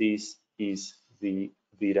 and this is the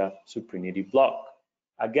VITA Suprinity block.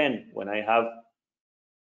 Again, when I have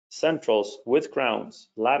centrals with crowns,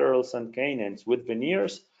 laterals and canines with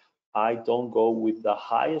veneers, I don't go with the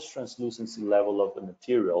highest translucency level of the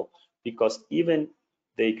material, because even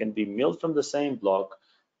they can be milled from the same block,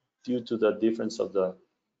 due to the difference of the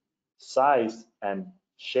size and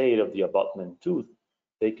shade of the abutment tooth,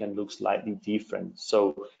 they can look slightly different.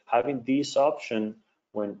 So having this option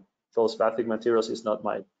when feldspathic materials is not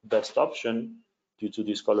my best option due to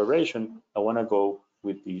discoloration, I want to go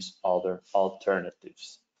with these other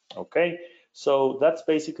alternatives. Okay, so that's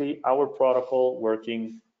basically our protocol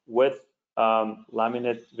working with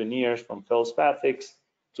laminate veneers from feldspathics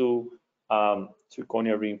to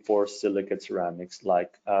zirconia reinforced silicate ceramics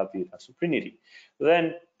like VITA Suprinity.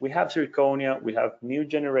 Then we have zirconia, we have new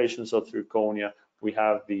generations of zirconia, we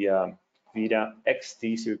have the VITA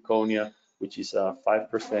XT zirconia, which is a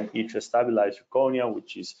 5% ITRA stabilized zirconia,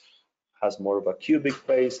 which has more of a cubic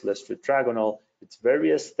face, less tetragonal. It's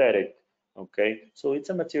very aesthetic. Okay, so it's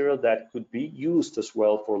a material that could be used as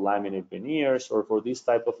well for laminate veneers or for this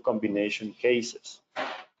type of combination cases.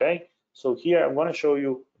 Okay, so here I'm going to show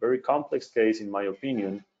you a very complex case, in my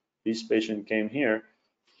opinion. This patient came here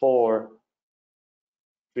for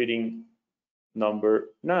treating number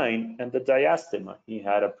 9 and the diastema. He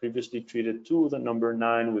had a previously treated tooth, the number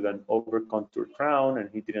 9, with an over contoured crown, and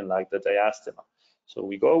he didn't like the diastema. So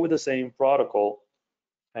we go with the same protocol,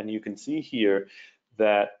 and you can see here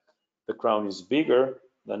that the crown is bigger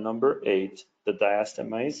than number 8, the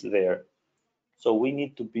diastema is there. So we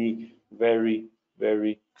need to be very,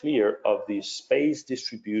 very clear of the space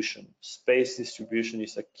distribution. Space distribution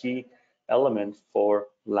is a key element for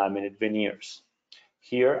laminate veneers.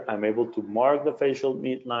 Here, I'm able to mark the facial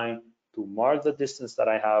midline, to mark the distance that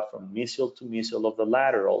I have from mesial to mesial of the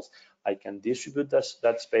laterals. I can distribute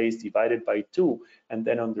that space divided by 2, and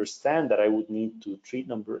then understand that I would need to treat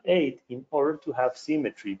number 8 in order to have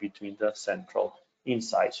symmetry between the central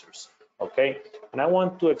incisors. Okay, and I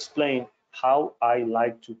want to explain how I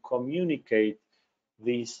like to communicate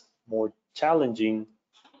these more challenging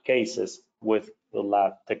cases with the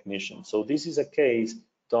lab technician. So this is a case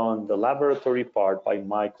done the laboratory part by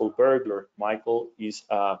Michael Bergler. Michael is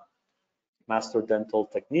a master dental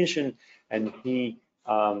technician, and he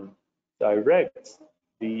directs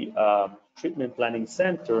the treatment planning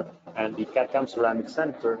center and the CAD/CAM ceramic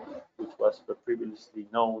center, which was previously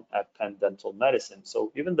known at Penn Dental Medicine.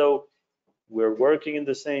 So even though we're working in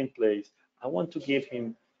the same place, I want to give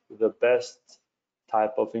him the best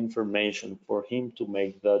type of information for him to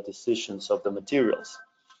make the decisions of the materials.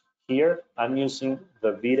 Here, I'm using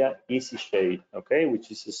the VITA Easy Shade, okay, which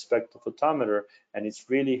is a spectrophotometer, and it's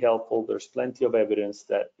really helpful. There's plenty of evidence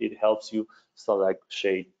that it helps you select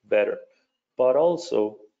shade better. But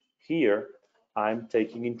also here, I'm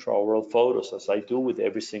taking intraoral photos, as I do with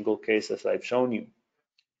every single case as I've shown you.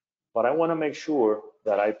 But I want to make sure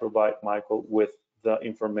that I provide Michael with the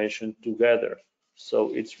information together,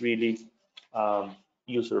 so it's really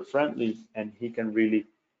user-friendly, and he can really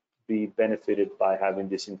be benefited by having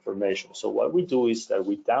this information. So what we do is that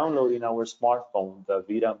we download in our smartphone the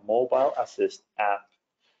VITA Mobile Assist app.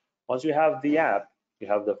 Once you have the app, you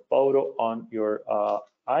have the photo on your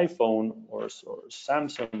iPhone or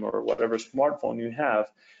Samsung or whatever smartphone you have,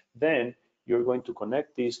 then you're going to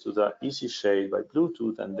connect these to the Easy Shade by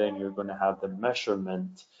Bluetooth, and then you're going to have the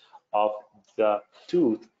measurement of the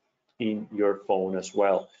tooth in your phone as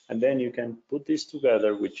well. And then you can put this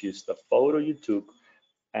together, which is the photo you took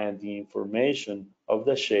and the information of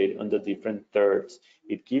the shade on the different thirds.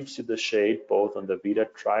 It gives you the shade both on the VITA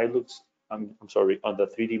Trilux, on the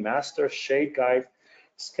 3D Master Shade Guide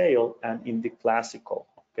scale and in the classical,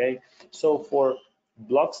 okay? So for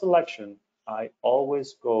block selection, I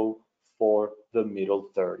always go for the middle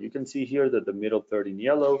third. You can see here that the middle third in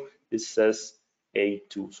yellow, it says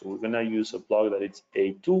A2. So we're gonna use a block that it's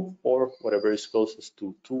A2 or whatever is closest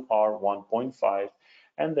to 2R 1.5,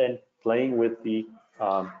 and then playing with the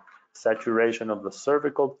saturation of the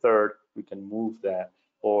cervical third, we can move that,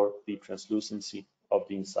 or the translucency of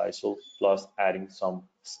the incisal, plus adding some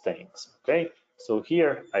stains. Okay, so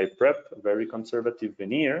here I prep a very conservative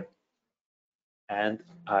veneer, and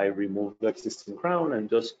I remove the existing crown and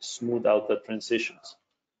just smooth out the transitions.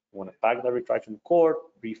 I want to pack the retraction cord,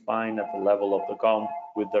 refine at the level of the gum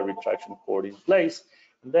with the retraction cord in place,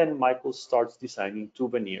 and then Michael starts designing 2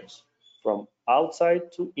 veneers from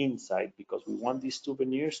outside to inside, because we want these 2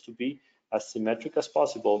 veneers to be as symmetric as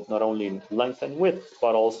possible, not only in length and width,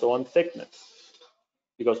 but also on thickness,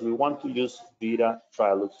 because we want to use VITA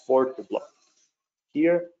Trilux Forte block.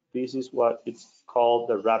 Here, this is what it's called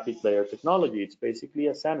the rapid layer technology. It's basically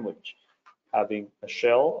a sandwich, having a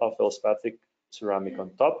shell of feldspathic ceramic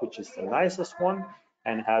on top, which is the nicest one,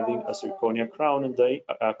 and having a zirconia crown and the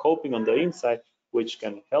coping on the inside, which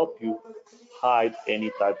can help you hide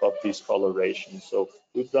any type of discoloration. So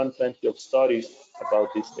we've done plenty of studies about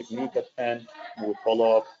this technique at Penn. We'll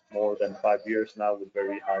follow up more than 5 years now with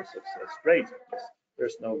very high success rates, because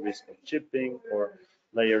there's no risk of chipping or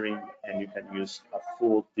layering, and you can use a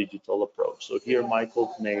full digital approach. So here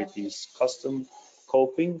Michael made this custom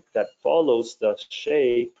coping that follows the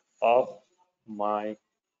shape of my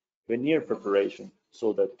veneer preparation.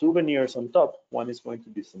 So the two veneers on top, one is going to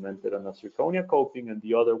be cemented on a zirconia coping and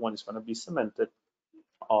the other one is going to be cemented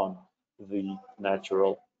on the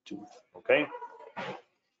natural tooth, okay?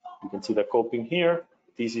 You can see the coping here.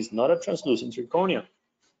 This is not a translucent zirconia.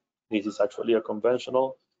 This is actually a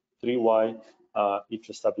conventional 3Y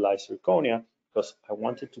ultra-stabilized zirconia because I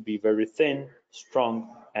want it to be very thin,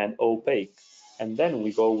 strong, and opaque. And then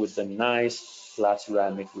we go with the nice glass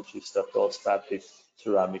ceramic, which is the feldspathic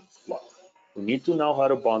ceramic block. We need to know how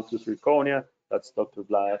to bond to zirconia. That's Dr.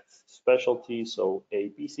 Vlad's specialty. So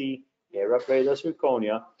APC, air-abraded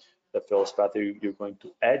zirconia. The feldspathic, you're going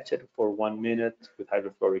to etch it for 1 minute with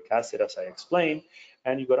hydrofluoric acid, as I explained.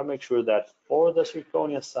 And you got to make sure that for the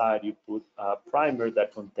zirconia side, you put a primer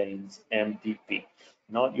that contains MDP,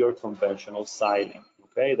 not your conventional silane.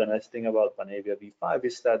 Okay, the nice thing about Panavia V5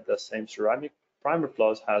 is that the same ceramic primer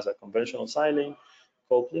plus has a conventional silane,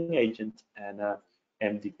 coupling agent, and a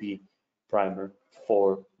MDP primer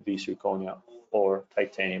for the zirconia or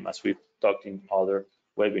titanium, as we've talked in other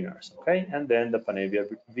webinars. Okay, and then the Panavia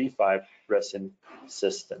V5 resin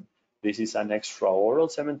system. This is an extraoral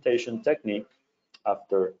cementation technique.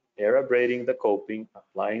 After air abrading the coping,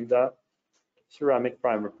 applying the ceramic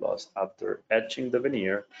primer plus, after etching the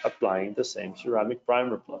veneer, applying the same ceramic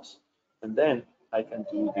primer plus. And then I can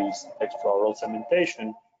do this extraoral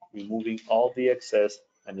cementation, removing all the excess,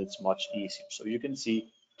 and it's much easier. So you can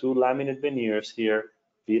see two laminate veneers here,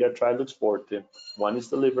 VITA Trilux Forte. One is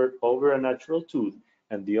delivered over a natural tooth,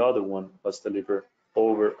 and the other one was delivered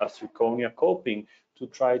over a zirconia coping to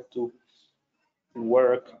try to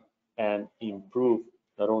work and improve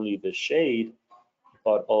not only the shade,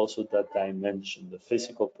 but also the dimension, the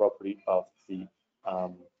physical property of the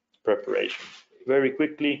preparation. Very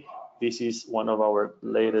quickly, this is one of our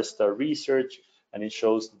latest research, and it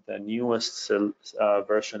shows the newest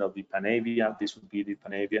version of the Panavia. This would be the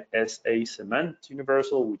Panavia SA Cement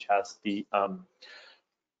Universal, which has the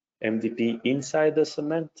MDP inside the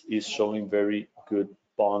cement, is showing very good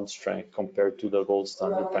bond strength compared to the gold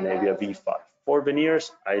standard Panavia V5. For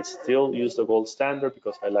veneers, I still use the gold standard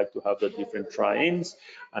because I like to have the different try-ins,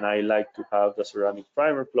 and I like to have the ceramic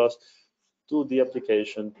primer plus to the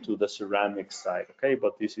application to the ceramic side, okay?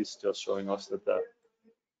 But this is just showing us that the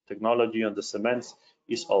technology on the cements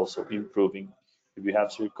is also improving. If you have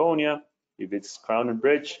zirconia, if it's crown and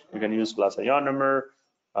bridge, you can use glass ionomer,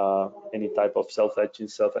 any type of self-etching,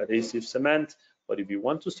 self-adhesive cement. But if you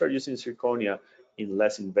want to start using zirconia in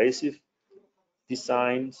less invasive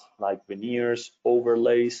designs like veneers,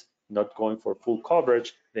 overlays, not going for full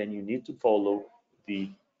coverage, then you need to follow the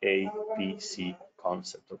APC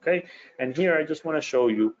concept, okay? And here I just want to show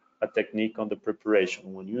you a technique on the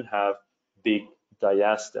preparation when you have big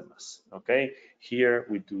diastemas, okay? Here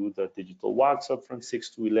we do the digital wax up from 6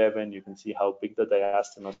 to 11. You can see how big the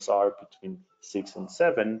diastemas are between 6 and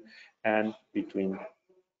 7 and between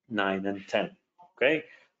 9 and 10, okay?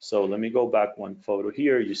 So let me go back one photo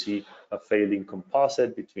here. You see a failing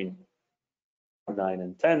composite between 9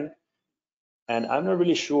 and 10. And I'm not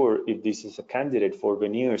really sure if this is a candidate for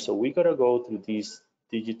veneer. So we gotta go through these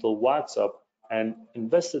digital wax up and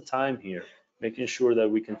invest the time here, making sure that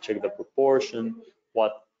we can check the proportion,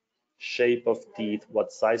 what shape of teeth,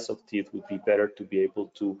 what size of teeth would be better to be able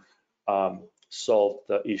to solve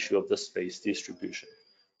the issue of the space distribution.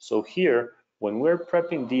 So here, when we're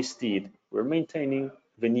prepping these teeth, we're maintaining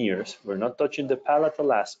veneers. We're not touching the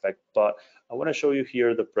palatal aspect, but I want to show you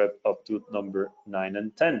here the prep of tooth number 9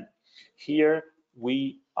 and 10. Here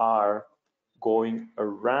we are going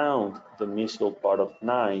around the mesial part of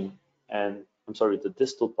 9 and the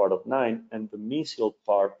distal part of 9 and the mesial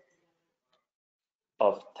part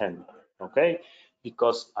of 10, okay?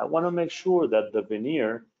 Because I want to make sure that the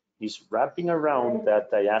veneer is wrapping around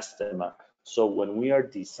that diastema. So when we are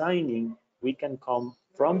designing, we can come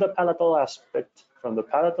from the palatal aspect, from the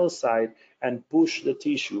palatal side, and push the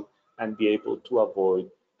tissue and be able to avoid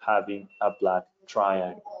having a black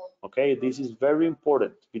triangle, okay? This is very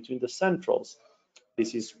important between the centrals.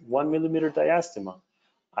 This is 1 millimeter diastema.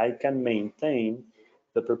 I can maintain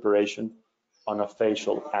the preparation on a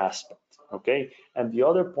facial aspect, okay? And the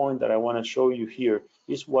other point that I want to show you here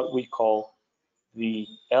is what we call the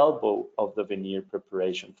elbow of the veneer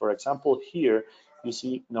preparation. For example, here you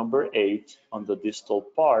see number 8 on the distal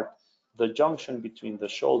part, the junction between the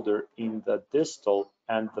shoulder in the distal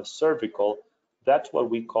and the cervical, that's what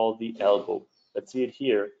we call the elbow. Let's see it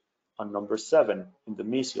here on number 7 in the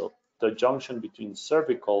mesial, the junction between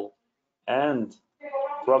cervical and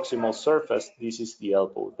proximal surface, this is the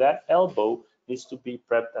elbow. That elbow needs to be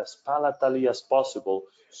prepped as palatally as possible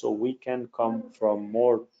so we can come from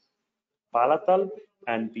more palatal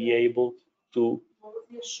and be able to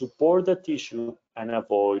support the tissue and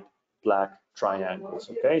avoid black triangles.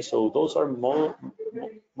 Okay, so those are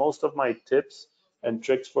most of my tips and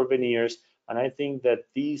tricks for veneers, and I think that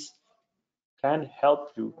these can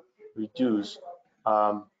help you reduce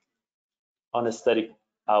unesthetic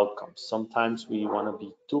outcomes. Sometimes we want to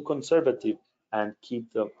be too conservative and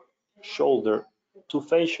keep the shoulder too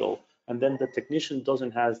facial, and then the technician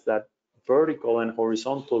doesn't have that vertical and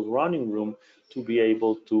horizontal running room to be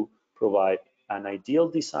able to provide an ideal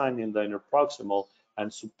design in the interproximal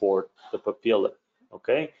and support the papilla.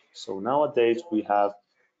 Okay, so nowadays we have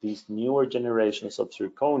these newer generations of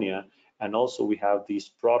zirconia, and also we have these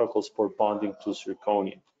protocols for bonding to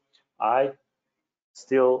zirconia. I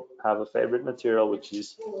still have a favorite material, which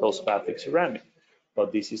is feldspathic ceramic.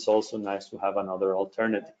 But this is also nice to have another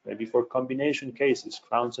alternative. Maybe for combination cases,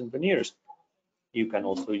 crowns and veneers, you can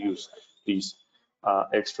also use these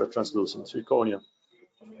extra translucent zirconia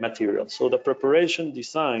material. So the preparation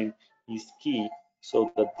design is key.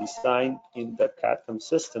 So the design in the CAD/CAM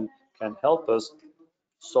system can help us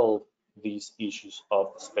solve these issues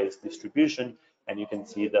of space distribution. And you can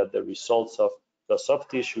see that the results of the soft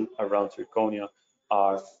tissue around zirconia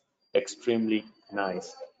are extremely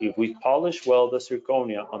nice. If we polish well the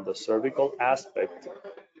zirconia on the cervical aspect,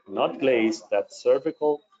 not glaze, that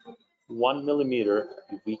cervical 1 millimeter,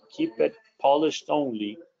 if we keep it polished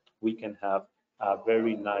only, we can have a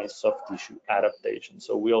very nice soft tissue adaptation.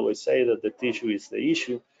 So we always say that the tissue is the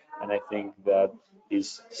issue, and I think that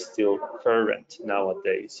is still current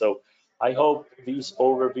nowadays. So I hope this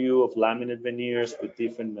overview of laminate veneers with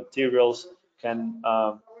different materials can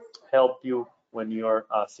help you when you're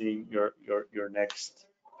seeing your next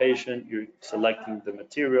patient. You're selecting the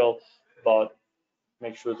material, but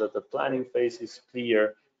make sure that the planning phase is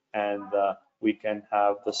clear, and we can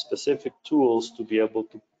have the specific tools to be able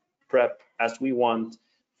to prep as we want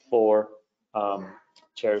for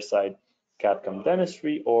chairside CAD/CAM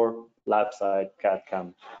dentistry or lab-side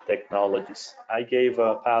CAD/CAM technologies. I gave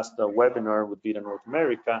past a webinar with VITA North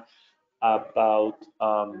America about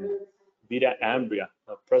VITA Ambria,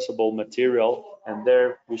 a pressable material, and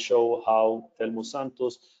there we show how Telmo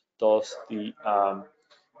Santos does the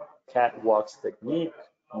cat wax technique,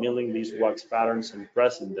 milling these wax patterns and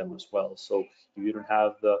pressing them as well. So if you don't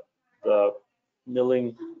have the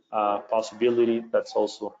milling possibility, that's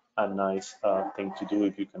also a nice thing to do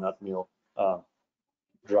if you cannot mill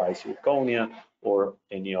dry zirconia or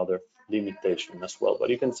any other limitation as well. But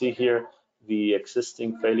you can see here the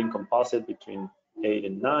existing failing composite between 8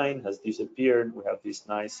 and 9 has disappeared. We have these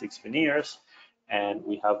nice 6 veneers, and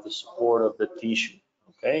we have the support of the tissue.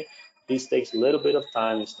 Okay, this takes a little bit of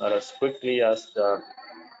time. It's not as quickly as the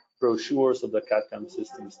brochures of the CAD/CAM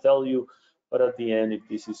systems tell you, but at the end, if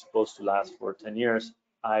this is supposed to last for 10 years,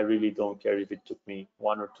 I really don't care if it took me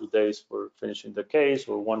 1 or 2 days for finishing the case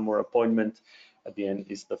or one more appointment. At the end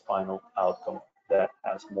is the final outcome that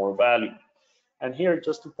has more value. And here,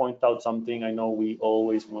 just to point out something, I know we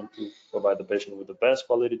always want to provide the patient with the best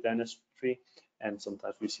quality dentistry, and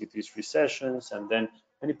sometimes we see these recessions, and then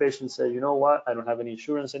many patients say, you know what, I don't have any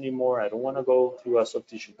insurance anymore, I don't want to go through a soft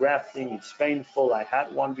tissue grafting, it's painful, I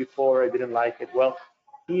had one before, I didn't like it. Well,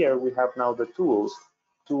 here we have now the tools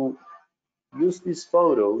to use these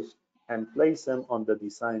photos and place them on the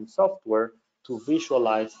design software to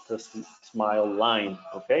visualize the smile line,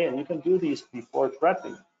 okay? And you can do this before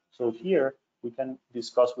prepping. So here we can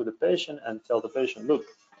discuss with the patient and tell the patient, look,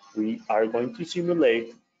 we are going to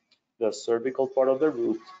simulate the cervical part of the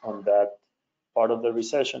root on that part of the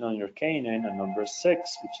recession on your canine and number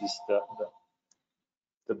 6, which is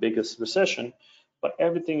the biggest recession, but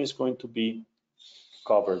everything is going to be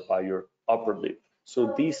covered by your upper lip.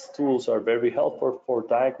 So these tools are very helpful for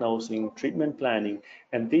diagnosing, treatment planning,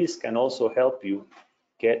 and these can also help you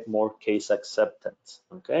get more case acceptance,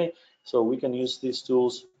 okay? So we can use these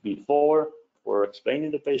tools before for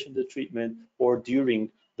explaining the patient the treatment or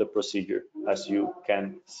during the procedure, as you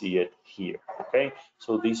can see it here, okay?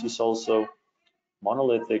 So this is also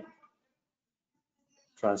monolithic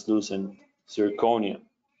translucent zirconia.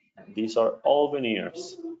 These are all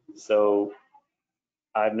veneers. So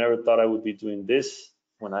I've never thought I would be doing this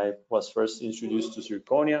when I was first introduced to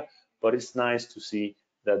zirconia, but it's nice to see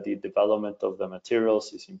that the development of the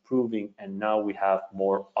materials is improving, and now we have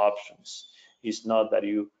more options. It's not that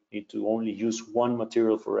you need to only use one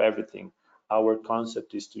material for everything. Our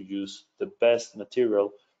concept is to use the best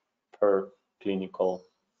material per clinical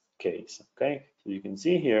case, okay? So you can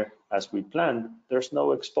see here, as we planned, there's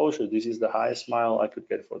no exposure. This is the highest smile I could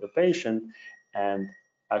get for the patient, and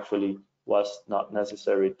actually was not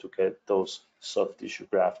necessary to get those soft tissue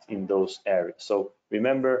grafts in those areas. So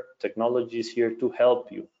remember, technology is here to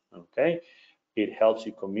help you, okay? It helps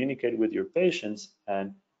you communicate with your patients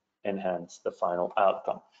and enhance the final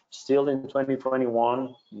outcome. Still in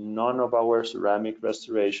 2021, none of our ceramic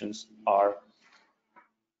restorations are,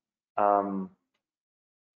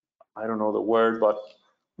 I don't know the word, but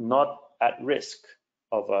not at risk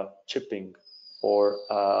of a chipping or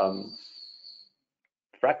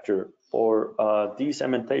fracture or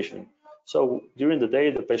decementation. So during the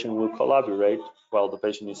day, the patient will collaborate while the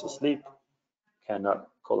patient is asleep, cannot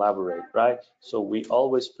collaborate, right? So we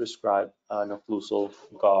always prescribe an occlusal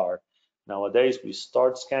guard. Nowadays, we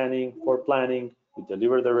start scanning for planning, we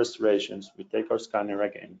deliver the restorations, we take our scanner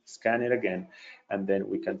again, scan it again, and then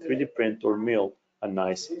we can 3D print or mill a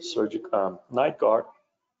nice surgical night guard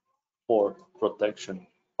for protection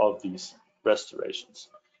of these restorations.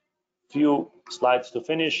 Few slides to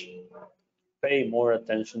finish. Pay more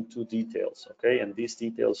attention to details, okay? And these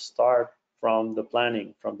details start from the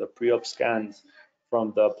planning, from the pre-op scans,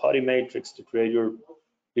 from the putty matrix to create your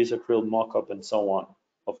bisacryl mock-up and so on.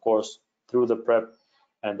 Of course, through the prep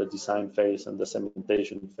and the design phase and the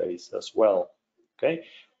cementation phase as well, okay?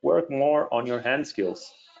 Work more on your hand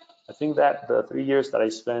skills. I think that the 3 years that I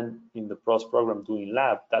spent in the pros program doing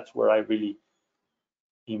lab, that's where I really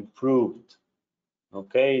improved.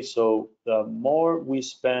 Okay, so the more we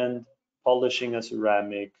spend polishing a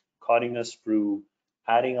ceramic, cutting a sprue,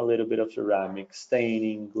 adding a little bit of ceramic,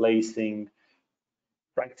 staining, glazing,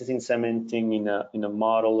 practicing cementing in a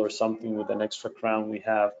model or something with an extra crown we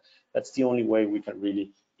have, that's the only way we can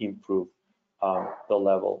really improve the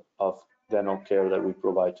level of dental care that we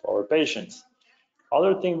provide to our patients.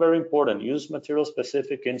 Other thing very important, use material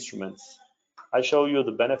specific instruments. I show you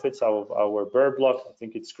the benefits of our burr block. I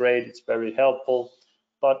think it's great, it's very helpful.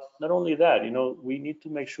 But not only that, we need to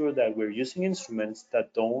make sure that we're using instruments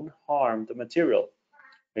that don't harm the material.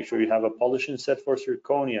 Make sure you have a polishing set for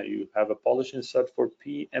zirconia, you have a polishing set for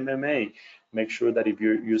PMMA. Make sure that if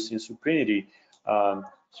you're using Suprinity,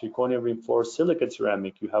 zirconia reinforced silicate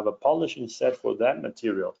ceramic, you have a polishing set for that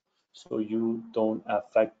material so you don't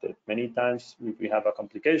affect it. Many times if we have a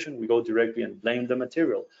complication, we go directly and blame the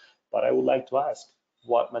material. But I would like to ask,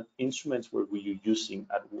 what instruments were you using,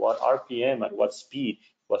 at what RPM, at what speed?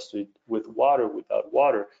 Was it with water, without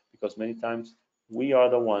water? Because many times we are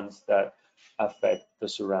the ones that affect the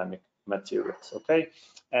ceramic materials, okay?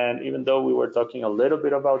 And even though we were talking a little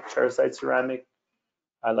bit about chairside ceramic,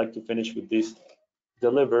 I'd like to finish with this: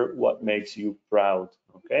 deliver what makes you proud,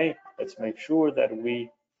 okay? Let's make sure that we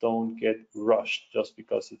don't get rushed just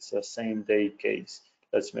because it's a same day case.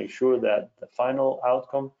 Let's make sure that the final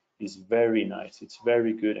outcome is very nice, it's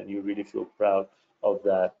very good, and you really feel proud of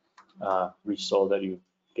that result that you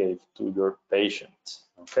gave to your patient,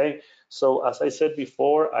 okay? So as I said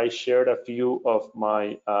before, I shared a few of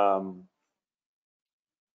my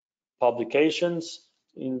publications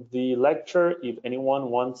in the lecture. If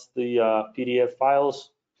anyone wants the PDF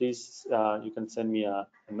files, please, you can send me a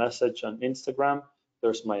message on Instagram.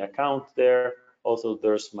 There's my account there. Also,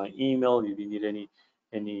 there's my email. If you need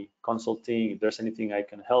any consulting, if there's anything I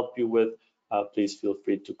can help you with, please feel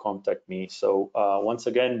free to contact me. So once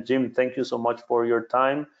again, Jim, thank you so much for your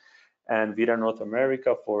time, and VITA North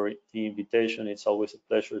America for the invitation. It's always a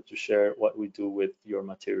pleasure to share what we do with your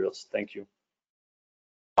materials. Thank you.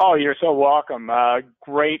 Oh, you're so welcome.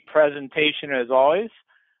 Great presentation as always.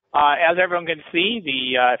 As everyone can see,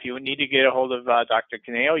 if you need to get a hold of Dr.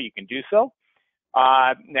 Conejo, you can do so.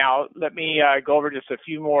 Now, let me go over just a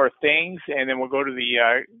few more things, and then we'll go to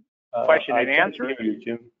the question and answer. I can't hear you,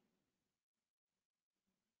 Jim.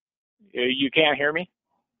 You can't hear me?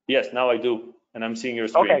 Yes, now I do, and I'm seeing your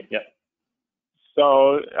screen. Okay. Yeah.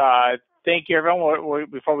 So thank you, everyone.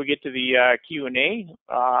 Before we get to the Q&A,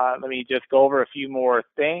 let me just go over a few more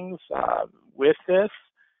things with this.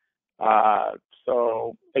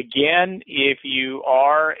 So again, if you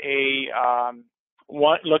are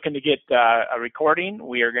looking to get a recording,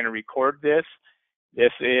 we are going to record this.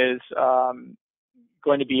 This is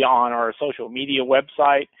going to be on our social media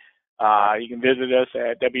website. You can visit us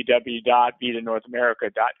at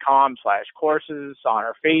www.vitanorthamerica.com/courses, on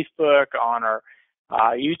our Facebook, on our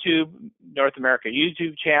YouTube, North America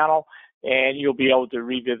YouTube channel, and you'll be able to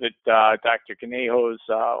revisit Dr. Conejo's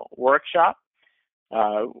workshop.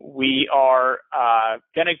 We are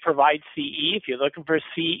going to provide CE. If you're looking for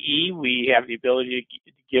CE, we have the ability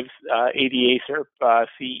to give ADA CERP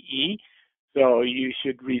CE. So you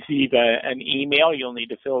should receive an email. You'll need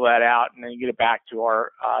to fill that out and then get it back to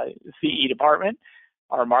our CE department,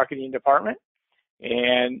 our marketing department.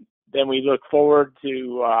 And then we look forward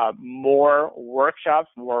to more workshops,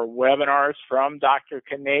 more webinars from Dr.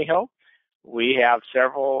 Conejo. We have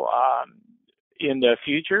several in the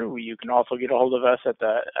future. You can also get a hold of us at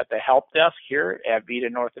the help desk here at VITA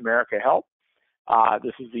North America Help.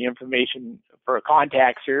 This is the information for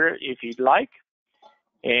contacts here if you'd like.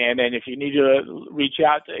 And then if you need to reach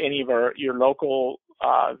out to any of your local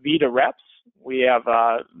VITA reps, we have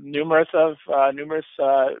numerous sales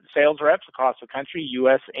reps across the country,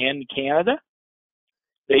 U.S. and Canada.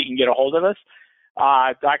 They can get a hold of us.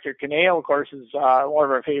 Dr. Conejo, of course, is one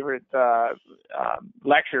of our favorite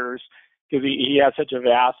lecturers because he has such a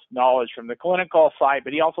vast knowledge from the clinical side,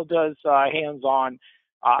 but he also does hands-on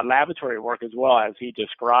laboratory work as well, as he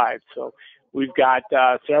described. So we've got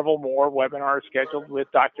several more webinars scheduled with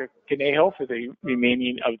Dr. Conejo for the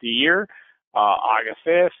remaining of the year, August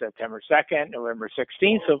 5th, September 2nd, November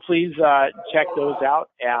 16th. So please check those out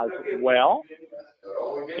as well.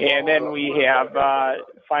 And then we have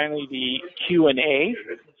finally the Q&A.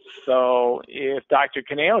 So if Dr.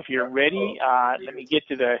 Conejo, if you're ready, let me get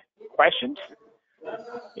to the questions.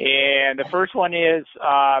 And the first one is,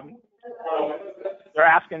 they're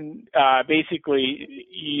asking basically,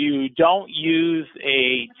 you don't use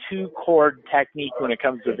a 2-chord technique when it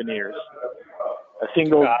comes to veneers. A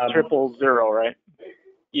single, triple, zero, right?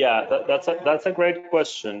 Yeah, that's a great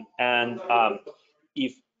question. And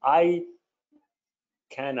if I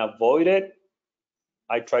can avoid it,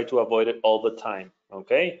 I try to avoid it all the time.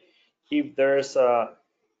 Okay, if there's a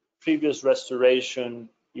previous restoration,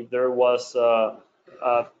 if there was a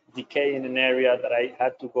decay in an area that I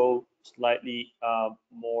had to go slightly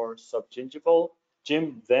more subgingival,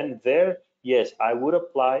 Jim, then there, yes, I would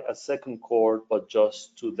apply a 2nd chord, but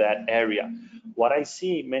just to that area. What I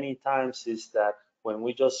see many times is that when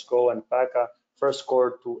we just go and pack a 1st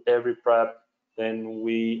chord to every prep, then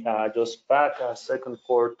we just pack a 2nd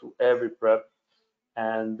chord to every prep,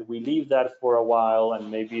 and we leave that for a while, and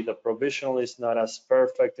maybe the provisional is not as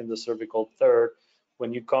perfect in the cervical 3rd.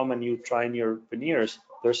 When you come and you try in your veneers,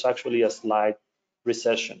 there's actually a slight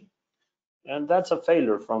recession. And that's a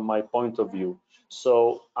failure from my point of view.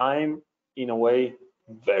 So I'm, in a way,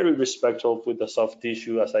 very respectful with the soft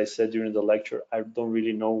tissue. As I said during the lecture, I don't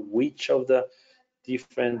really know which of the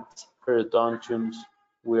different periodontiums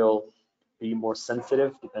will be more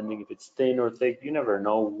sensitive, depending if it's thin or thick. You never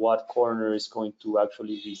know what corner is going to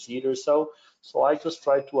actually recede or so. So I just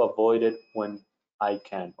try to avoid it when I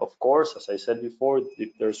can. Of course, as I said before,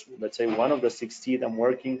 if there's, let's say, one of the 6 teeth I'm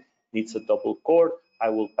working needs a double chord, I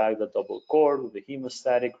will pack the double chord with the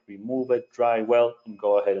hemostatic, remove it, dry well, and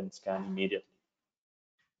go ahead and scan immediately.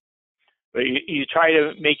 But you try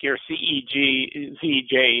to make your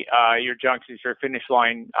CEJ, your junctions, your finish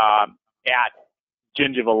line at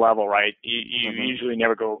gingival level, right? You usually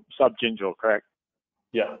never go subgingival, correct?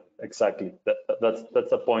 Yeah, exactly. That's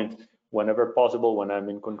the point. Whenever possible, when I'm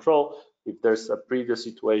in control, if there's a previous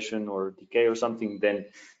situation or decay or something, then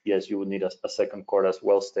yes, you would need a 2nd chord, as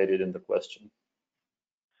well stated in the question.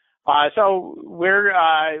 So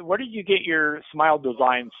where did you get your Smile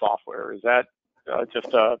Design software? Is that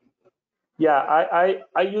just a? Yeah,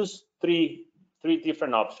 I use three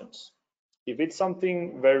different options. If it's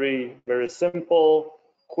something very simple,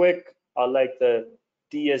 quick, I like the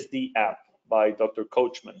DSD app by Dr.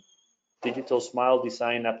 Coachman. Digital Smile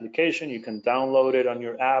Design application. You can download it on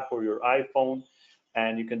your app or your iPhone,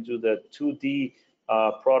 and you can do the 2D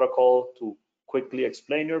protocol to quickly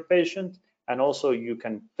explain your patient. And also you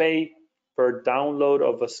can pay per download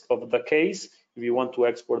of the case if you want to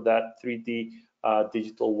export that 3D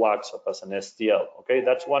digital wax up as an STL. Okay,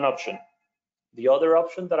 that's one option. The other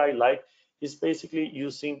option that I like is basically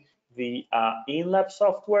using the InLab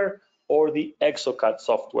software or the ExoCAD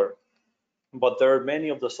software. But there are many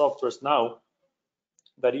of the softwares now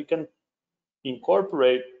that you can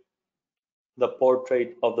incorporate the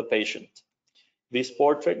portrait of the patient. This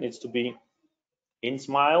portrait needs to be in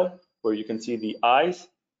smile, where you can see the eyes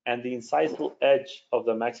and the incisal edge of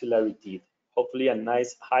the maxillary teeth. Hopefully a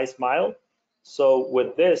nice high smile. So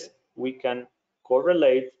with this, we can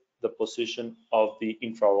correlate the position of the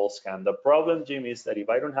intraoral scan. The problem, Jim, is that if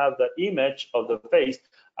I don't have the image of the face,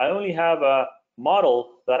 I only have a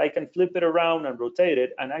model that I can flip it around and rotate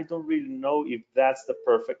it, and I don't really know if that's the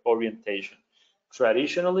perfect orientation.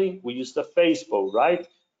 Traditionally, we use the face bow, right,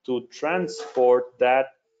 to transport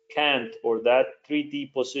that cant or that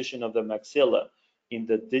 3D position of the maxilla. In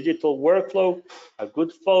the digital workflow, a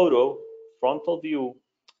good photo, frontal view,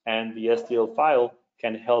 and the STL file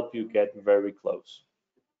can help you get very close.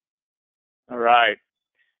 All right.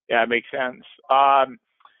 Yeah, it makes sense.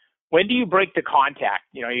 When do you break the contact?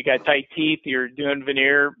 You know, you got tight teeth, you're doing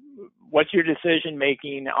veneer. What's your decision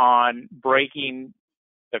making on breaking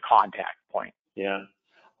the contact point? Yeah,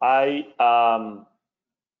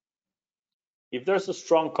 if there's a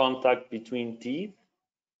strong contact between teeth,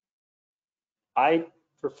 I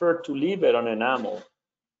prefer to leave it on enamel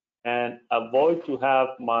and avoid to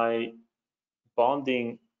have my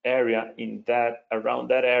bonding area in that around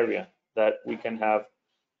that area that we can have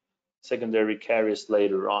secondary caries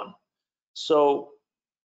later on. So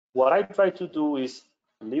what I try to do is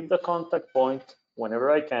leave the contact point whenever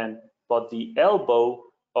I can, but the elbow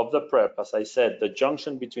of the prep, as I said, the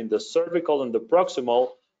junction between the cervical and the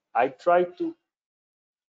proximal, I try to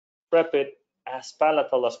prep it as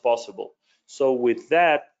palatal as possible. So with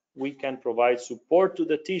that, we can provide support to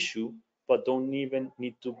the tissue, but don't even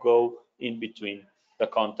need to go in between the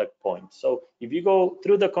contact point. So if you go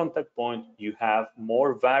through the contact point, you have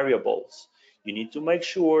more variables. You need to make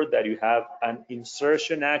sure that you have an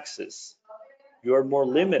insertion axis. You are more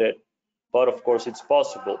limited, but of course it's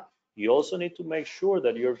possible. You also need to make sure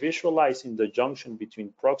that you're visualizing the junction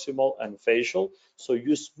between proximal and facial, so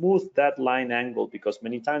you smooth that line angle, because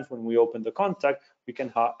many times when we open the contact, we can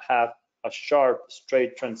have a sharp,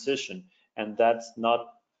 straight transition, and that's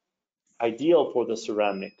not ideal for the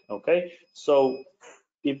ceramic, okay? So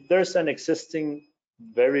if there's an existing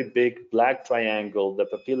very big black triangle, the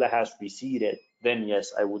papilla has receded, then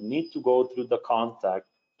yes, I would need to go through the contact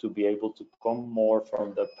to be able to come more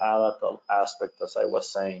from the palatal aspect, as I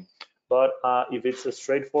was saying. But if it's a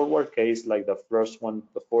straightforward case, like the first one,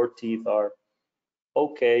 the 4 teeth are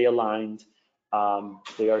okay aligned,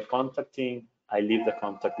 they are contacting, I leave the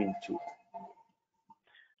contacting too.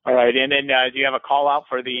 All right, and then do you have a call out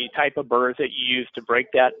for the type of burrs that you use to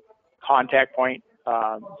break that contact point,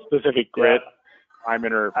 specific grit,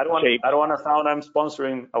 diameter, shape? I don't want to sound I'm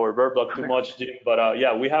sponsoring our burr block too much, Jim, but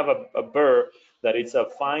yeah, we have a burr that it's a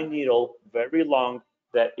fine needle, very long,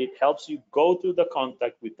 that it helps you go through the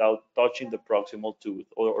contact without touching the proximal tooth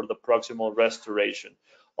or the proximal restoration.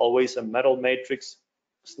 Always a metal matrix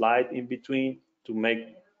slide in between to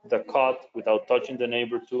make the cut without touching the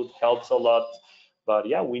neighbor tooth helps a lot. But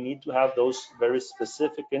yeah, we need to have those very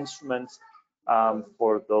specific instruments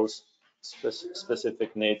for those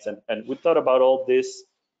specific needs. And we thought about all these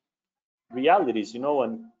realities, you know,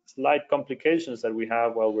 and slight complications that we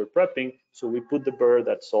have while we're prepping. So we put the burr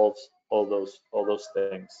that solves all those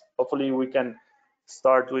things. Hopefully we can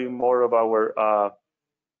start doing more of our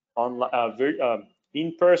online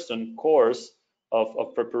in-person course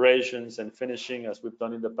of preparations and finishing as we've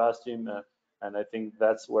done in the past, Jim. And I think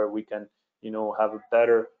that's where we can, you know, have a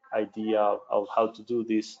better idea of how to do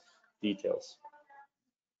these details.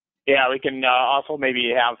 Yeah, we can also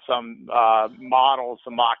maybe have some models,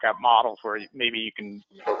 some mock-up models where maybe you can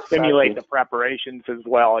simulate the preparations as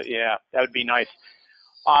well. Yeah, that would be nice.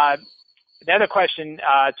 Another question,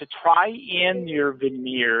 to try in your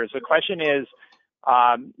veneers, the question is,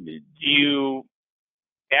 do you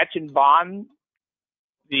etch and bond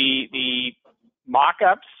the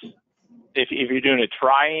mock-ups? If you're doing a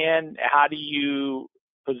try-in, how do you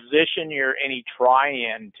position any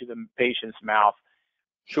try-in to the patient's mouth?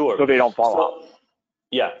 Sure. So they don't fall off.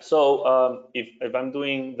 Yeah. So if I'm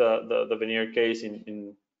doing the veneer case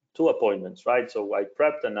in 2 appointments, right? So I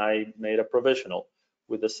prepped and I made a provisional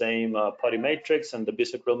with the same putty matrix and the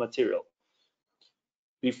bisacryl material.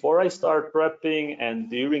 Before I start prepping and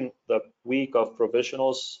during the week of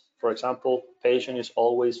provisionals, for example, patient is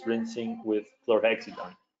always rinsing with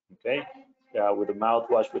chlorhexidine, okay? With a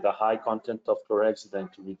mouthwash with a high content of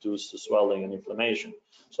chlorhexidine to reduce the swelling and inflammation.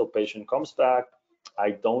 So patient comes back,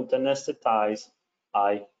 I don't anesthetize,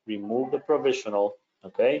 I remove the provisional,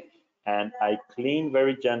 okay? And I clean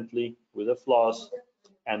very gently with a floss,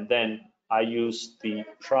 and then I use the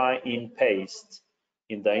try-in paste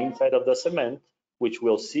in the inside of the cement, which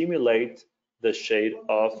will simulate the shade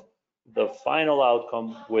of the final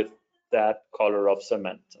outcome with that color of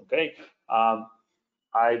cement, okay?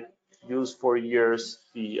 I used for years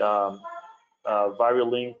the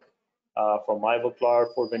Virilink from Ivoclar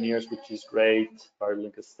for veneers, which is great,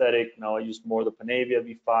 Virilink aesthetic. Now I use more the Panavia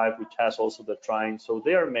V5, which has also the Trine. So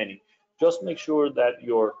there are many. Just make sure that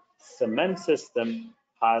your cement system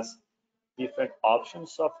has different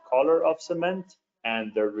options of color of cement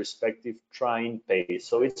and their respective trying paste.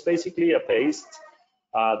 So it's basically a paste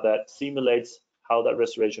that simulates how that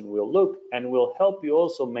restoration will look and will help you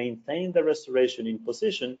also maintain the restoration in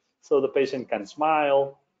position so the patient can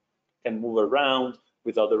smile, can move around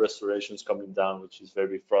without the restorations coming down, which is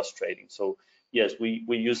very frustrating. So yes, we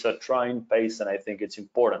use a trying paste, and I think it's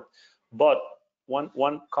important. But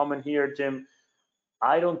one comment here, Jim.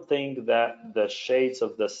 I don't think that the shades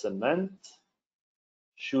of the cement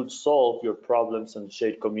should solve your problems on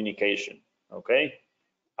shade communication. Okay,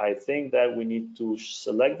 I think that we need to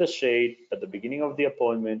select the shade at the beginning of the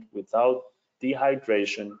appointment without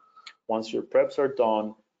dehydration. Once your preps are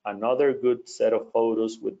done, another good set of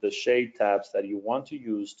photos with the shade tabs that you want to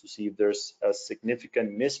use to see if there's a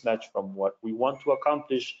significant mismatch from what we want to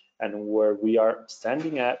accomplish and where we are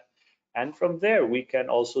standing at. And from there, we can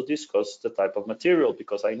also discuss the type of material,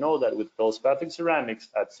 because I know that with feldspathic ceramics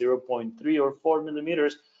at 0.3 or 4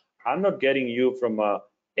 millimeters, I'm not getting you from a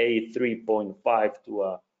A3.5 to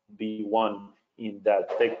a B1 in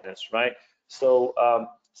that thickness, right? So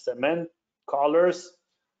cement colors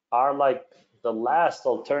are like the last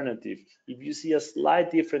alternative. If you see a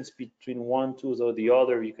slight difference between one tooth or the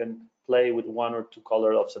other, you can play with one or two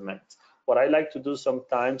color of cement. What I like to do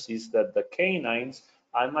sometimes is that the canines,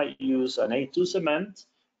 I might use an A2 cement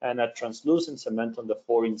and a translucent cement on the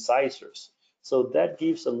 4 incisors. So that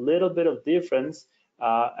gives a little bit of difference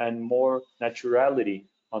and more naturality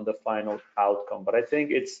on the final outcome. But I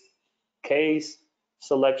think it's case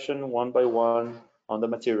selection one by one on the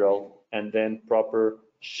material, and then proper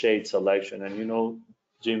shade selection. And you know,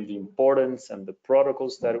 Jim, the importance and the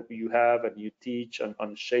protocols that you have and you teach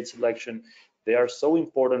on shade selection, they are so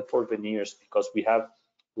important for veneers because we have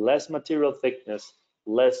less material thickness,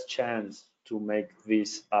 less chance to make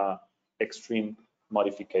these extreme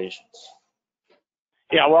modifications.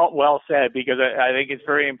 Yeah, well said, because I think it's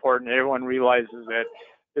very important everyone realizes that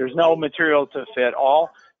there's no material to fit all,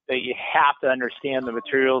 that you have to understand the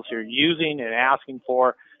materials you're using and asking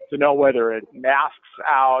for to know whether it masks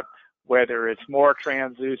out, whether it's more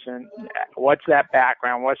translucent, what's that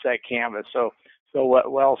background, what's that canvas. So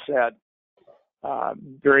well said.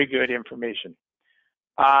 Very good information.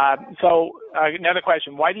 So another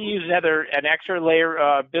question, why do you use an extra layer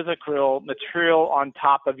of bisacryl material on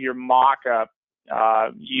top of your mock-up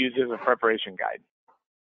used as a preparation guide?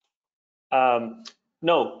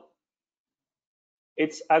 No,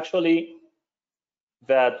 it's actually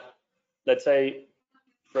that, let's say,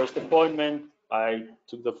 first appointment, I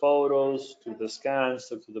took the photos, took the scans,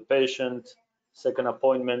 took to the patient. Second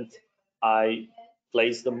appointment, I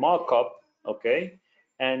placed the mock-up, okay?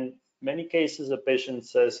 And many cases, the patient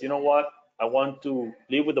says, you know what, I want to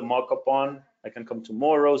leave with the mock-up on. I can come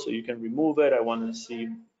tomorrow, so you can remove it. I want to see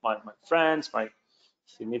my friends, my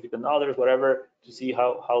significant others, whatever, to see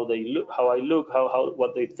how they look, how I look,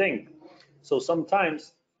 what they think. So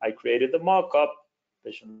sometimes I created the mock-up,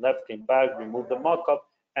 patient left, came back, removed the mock-up,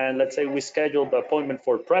 and let's say we scheduled the appointment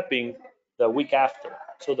for prepping the week after.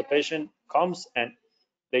 So the patient comes and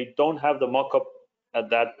they don't have the mock-up at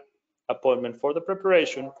that appointment for the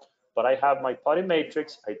preparation, but I have my putty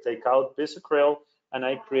matrix, I take out bisacryl, and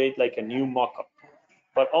I create like a new mock-up.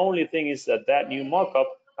 But only thing is that that new mock-up,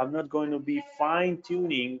 I'm not going to be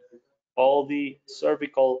fine-tuning all the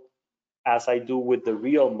cervical as I do with the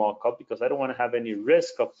real mock-up, because I don't want to have any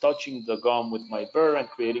risk of touching the gum with my burr and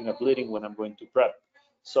creating a bleeding when I'm going to prep.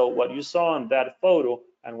 So what you saw in that photo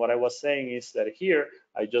and what I was saying is that here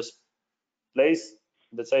I just place,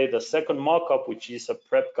 let's say, the second mock-up, which is a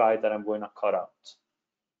prep guide that I'm going to cut out.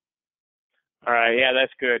 All right, yeah,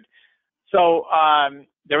 that's good. So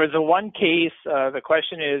there was a one case, the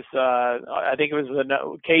question is, I think it was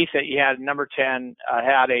the case that you had, number 10,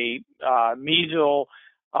 had a mesial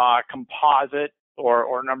composite,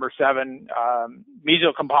 or number 7,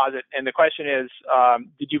 mesial composite. And the question is,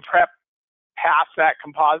 did you prep past that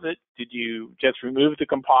composite? Did you just remove the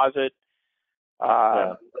composite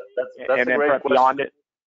Yeah, that's and a then great prep question. beyond it?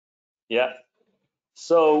 Yeah.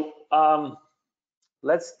 So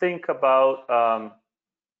let's think about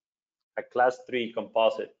a class 3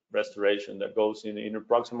 composite restoration that goes in the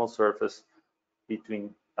interproximal surface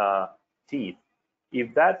between teeth.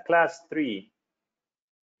 If that class 3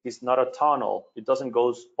 is not a tunnel, it doesn't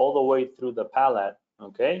go all the way through the palate,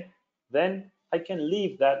 okay, then I can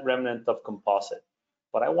leave that remnant of composite.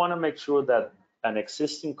 But I want to make sure that an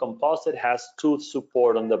existing composite has tooth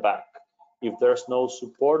support on the back. If there's no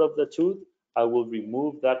support of the tooth, I will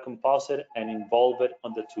remove that composite and involve it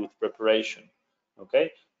on the tooth preparation,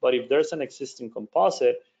 okay? But if there's an existing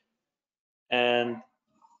composite and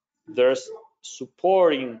there's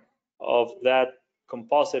supporting of that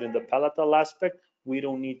composite in the palatal aspect, we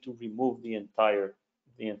don't need to remove the entire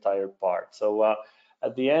part. So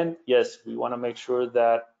at the end, yes, we want to make sure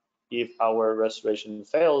that if our restoration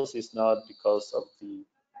fails, it's not because of the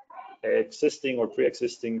existing or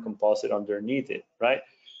pre-existing composite underneath it, right?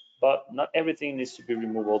 But not everything needs to be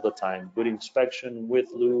removed all the time. Good inspection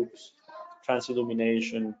with loops,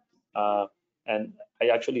 transillumination, And I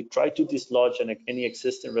actually try to dislodge any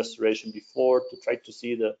existing restoration before to try to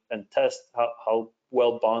see and test how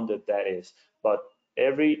well bonded that is. But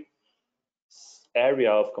every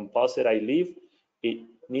area of composite I leave, it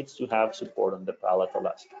needs to have support on the palatal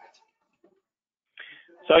aspect.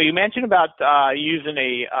 So you mentioned about using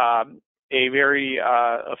a very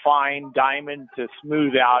fine diamond to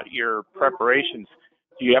smooth out your preparations.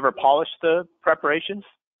 Do you ever polish the preparations?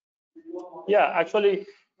 Yeah, actually,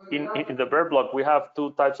 in the burr block, we have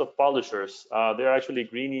two types of polishers. They're actually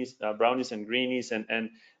greenies, brownies and greenies, and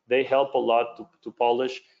they help a lot to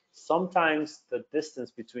polish. Sometimes the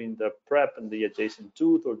distance between the prep and the adjacent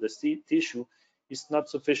tooth or the tissue is not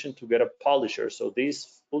sufficient to get a polisher. So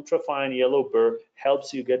this ultrafine yellow burr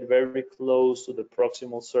helps you get very close to the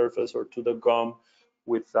proximal surface or to the gum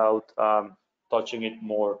without touching it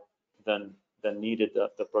more than needed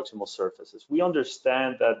the proximal surfaces. We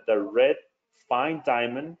understand that the red fine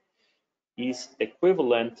diamond is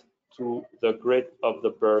equivalent to the grit of the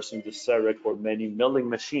burrs in the CEREC or many milling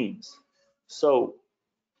machines. So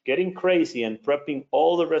getting crazy and prepping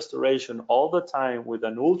all the restoration all the time with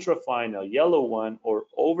an ultra fine, a yellow one, or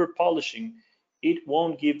over polishing, it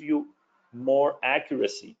won't give you more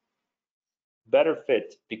accuracy, better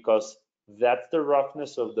fit, because that's the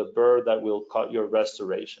roughness of the burr that will cut your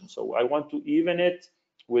restoration. So I want to even it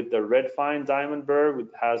with the red fine diamond burr, which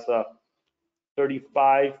has a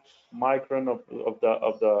 35 micron of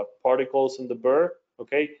the particles in the burr.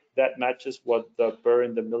 Okay, that matches what the burr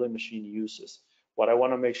in the milling machine uses. What I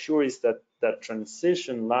want to make sure is that the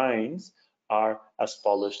transition lines are as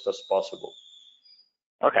polished as possible.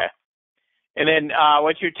 Okay. And then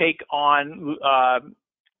what's your take on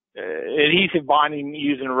adhesive bonding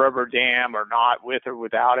using a rubber dam or not, with or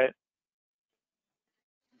without it?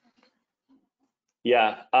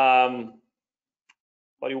 Yeah.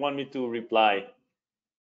 What do you want me to reply?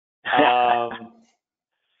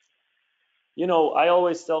 You know, I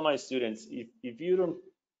always tell my students, if you don't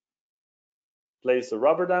place a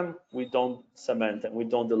rubber dam, we don't cement and we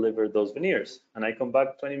don't deliver those veneers. And I come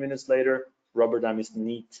back 20 minutes later, rubber dam is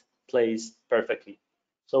neat, placed perfectly.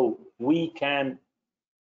 So we can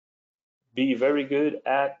be very good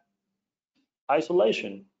at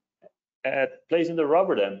isolation, at placing the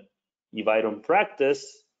rubber dam. If I don't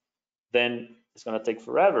practice, then it's gonna take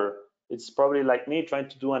forever. It's probably like me trying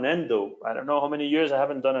to do an endo. I don't know how many years I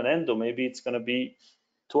haven't done an endo. Maybe it's gonna be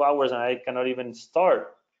 2 hours and I cannot even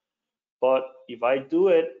start. But if I do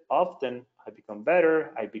it often, I become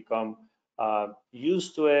better. I become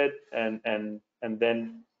used to it, and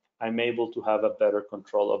then I'm able to have a better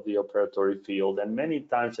control of the operatory field. And many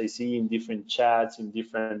times I see in different chats, in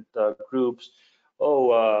different groups,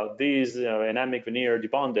 oh, these enamic veneer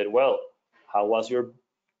debonded. Well, how was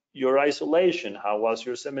your isolation? How was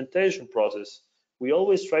your cementation process? We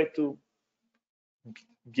always try to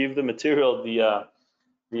give the material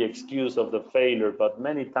the excuse of the failure, but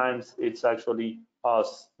many times it's actually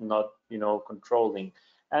us not, controlling.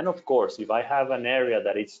 And of course, if I have an area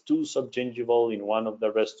that is too subgingival in one of the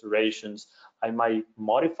restorations, I might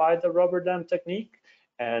modify the rubber dam technique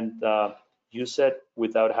and use it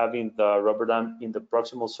without having the rubber dam in the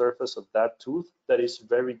proximal surface of that tooth that is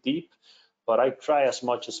very deep. But I try as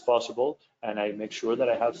much as possible, and I make sure that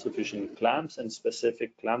I have sufficient clamps and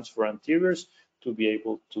specific clamps for anteriors to be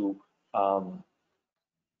able to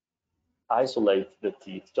isolate the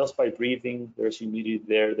teeth just by breathing. There's humidity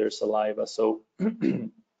there, there's saliva. So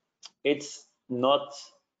it's not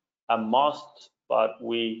a must, but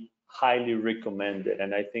we highly recommend it.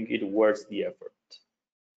 And I think it worth the effort.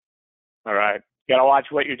 All right. You got to watch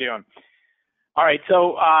what you're doing. All right.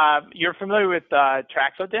 So you're familiar with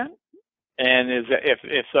Traxodent? And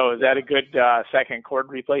if so, is that a good second cord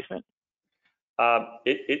replacement?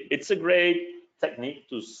 It's a great technique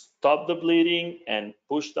to stop the bleeding and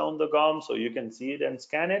push down the gum so you can see it and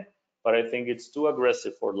scan it, but I think it's too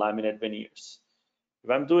aggressive for laminate veneers. If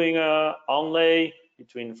I'm doing a onlay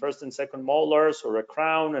between first and second molars or a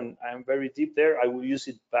crown and I'm very deep there, I will use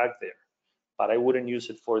it back there, but I wouldn't use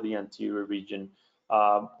it for the anterior region.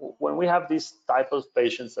 When we have these type of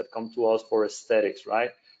patients that come to us for aesthetics, right?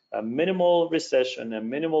 A minimal recession, a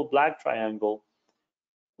minimal black triangle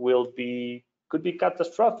could be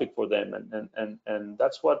catastrophic for them, and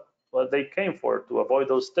that's what they came for, to avoid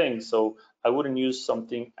those things. So I wouldn't use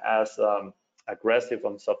something as aggressive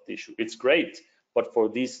on soft tissue. It's great, but for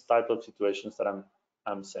these type of situations that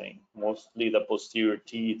I'm saying, mostly the posterior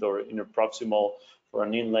teeth or interproximal for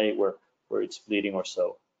an inlay where it's bleeding or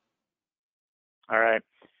so. All right.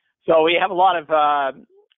 So we have a lot of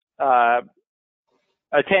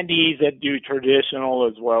attendees that do traditional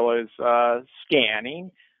as well as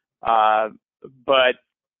scanning. But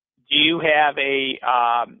do you have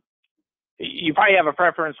you probably have a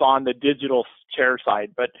preference on the digital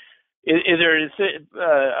Chairside, but is there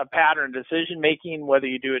a pattern decision making whether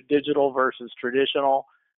you do it digital versus traditional,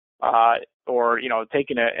 or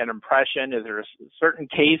taking an impression? Is there certain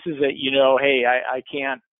cases that hey, I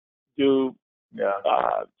can't do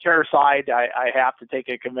Chairside, I have to take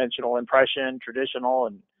a conventional impression, traditional,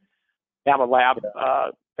 and have a lab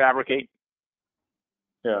fabricate?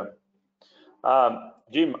 Yeah.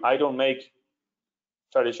 Jim, I don't make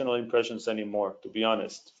traditional impressions anymore, to be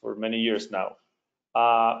honest, for many years now.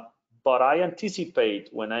 But I anticipate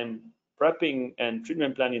when I'm prepping and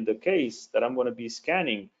treatment planning the case that I'm going to be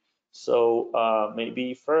scanning. So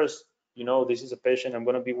maybe first, this is a patient I'm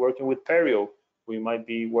going to be working with perio. We might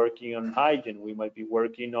be working on hygiene. We might be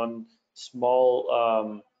working on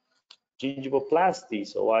small gingivoplasty.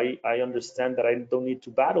 So I understand that I don't need to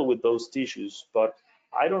battle with those tissues, but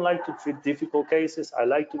I don't like to treat difficult cases. I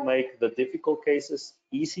like to make the difficult cases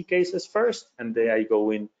easy cases first, and then I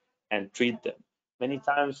go in and treat them. Many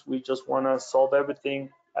times we just want to solve everything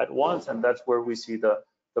at once, and that's where we see the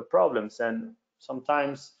problems. And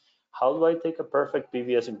sometimes, how do I take a perfect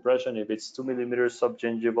PVS impression if it's 2 millimeters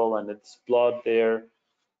subgingival and it's blood there?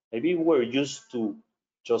 Maybe we're used to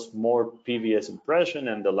just more PVS impression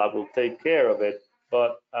and the lab will take care of it.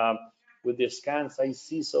 But with the scans, I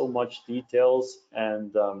see so much details,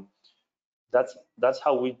 and that's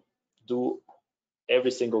how we do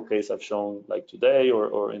every single case I've shown, like today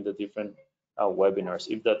or in the different webinars.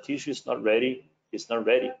 If the tissue is not ready, it's not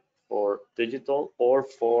ready for digital or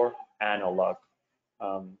for analog.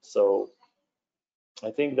 So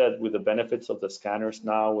I think that with the benefits of the scanners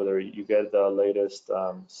now, whether you get the latest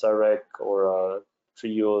Sarek or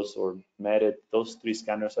Trios or Medit, those 3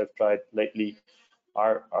 scanners I've tried lately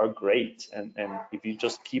are great. And if you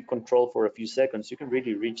just keep control for a few seconds, you can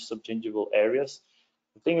really reach subgingival areas.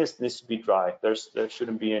 The thing is, it needs to be dry. There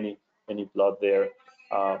shouldn't be any blood there,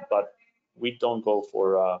 but we don't go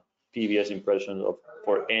for PVS impressions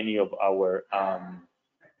for any of our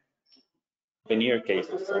veneer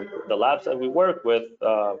cases. And the labs that we work with,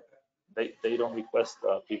 they don't request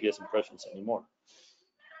PVS impressions anymore.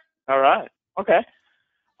 All right. Okay.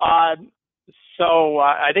 So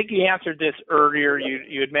I think you answered this earlier.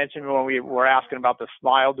 You had mentioned when we were asking about the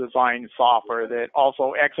Smile Design software that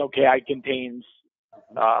also exocad contains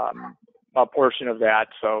a portion of that.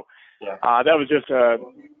 So that was just a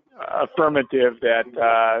affirmative that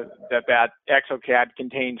exocad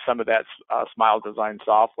contains some of that Smile Design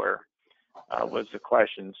software was the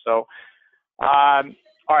question. So all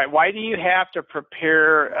right, why do you have to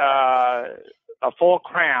prepare a full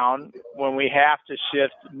crown when we have to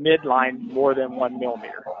shift midline more than 1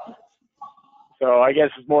 millimeter? So I guess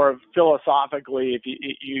it's more philosophically, if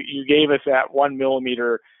you gave us that 1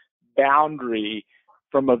 millimeter boundary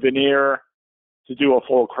from a veneer to do a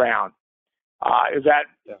full crown. Is that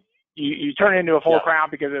you turn it into a full crown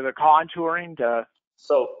because of the contouring to?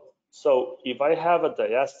 So if I have a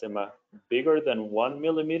diastema bigger than 1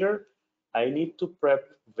 millimeter, I need to prep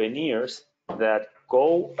veneers that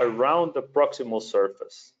go around the proximal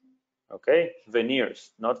surface. Okay,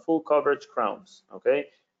 veneers, not full coverage crowns. Okay,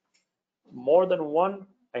 more than 1,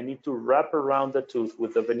 I need to wrap around the tooth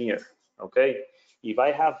with the veneer. Okay, if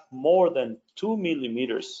I have more than 2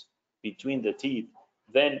 millimeters between the teeth,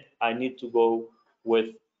 then I need to go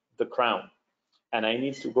with the crown, and I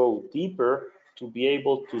need to go deeper to be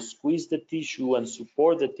able to squeeze the tissue and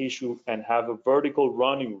support the tissue and have a vertical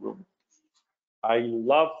running room. I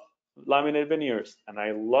love laminate veneers and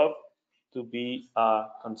I love to be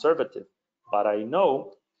conservative, but I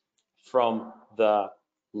know from the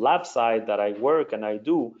lab side that I work and I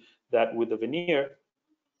do that with the veneer,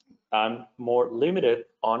 I'm more limited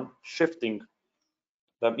on shifting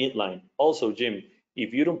the midline. Also, Jim,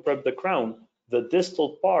 if you don't prep the crown, the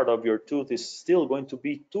distal part of your tooth is still going to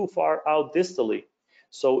be too far out distally.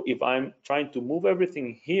 So if I'm trying to move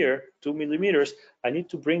everything here 2 millimeters, I need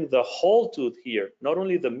to bring the whole tooth here, not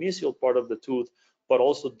only the mesial part of the tooth, but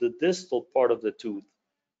also the distal part of the tooth.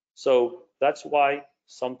 So that's why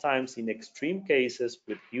sometimes in extreme cases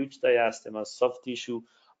with huge diastemas, soft tissue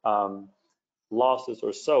losses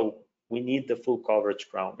or so, we need the full coverage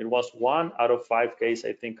crown. It was 1 out of 5 cases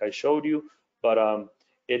I think I showed you, but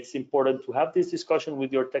it's important to have this discussion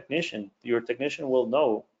with your technician. Your technician will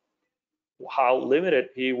know how limited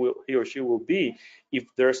he or she will be if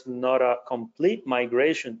there's not a complete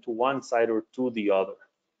migration to one side or to the other.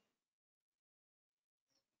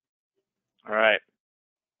 All right.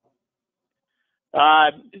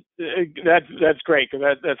 That's great,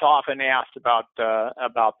 because that's often asked about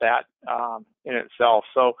that in itself.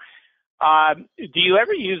 So Do you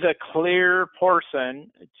ever use a clear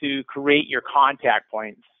portion to create your contact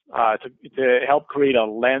points to help create a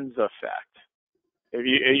lens effect? If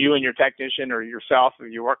you and your technician or yourself,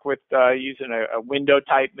 if you work with using a window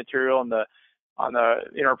type material on the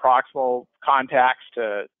interproximal contacts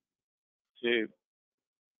to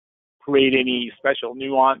create any special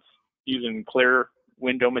nuance using clear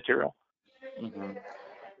window material? Mm-hmm.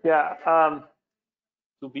 Yeah,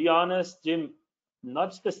 to be honest, Jim,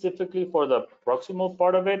 not specifically for the proximal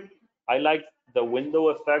part of it. I like the window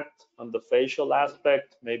effect on the facial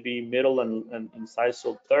aspect, maybe middle and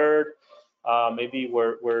incisal third, maybe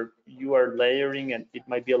where you are layering and it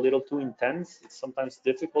might be a little too intense. It's sometimes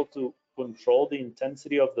difficult to control the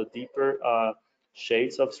intensity of the deeper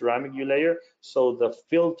shades of ceramic you layer. So the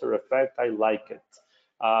filter effect, I like it.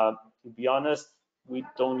 To be honest, we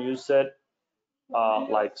don't use it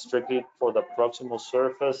like strictly for the proximal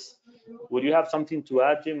surface. Would you have something to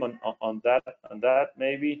add, Jim, on that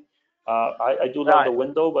maybe? I do love the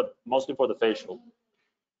window, but mostly for the facial.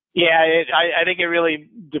 Yeah, I think it really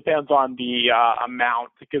depends on the amount,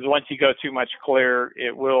 because once you go too much clear,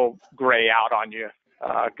 it will gray out on you,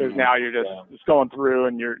 because now you're just going through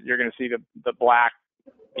and you're going to see the black,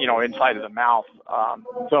 inside of the mouth.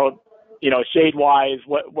 So, shade wise,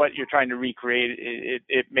 what you're trying to recreate,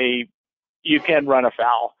 you can run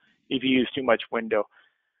afoul if you use too much window.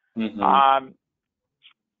 Mm-hmm.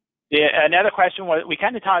 Another question was, we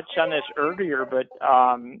kind of touched on this earlier, but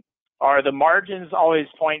are the margins always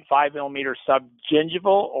 0.5 millimeter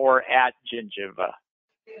sub-gingival or at gingiva?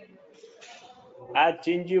 At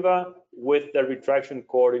gingiva with the retraction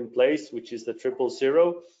cord in place, which is the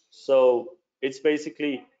 000. So it's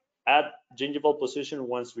basically at gingival position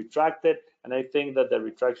once retracted, and I think that the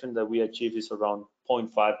retraction that we achieve is around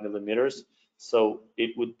 0.5 millimeters. So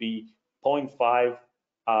it would be 0.5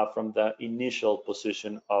 from the initial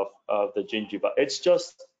position of the gingiva. It's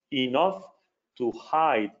just enough to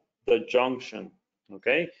hide the junction.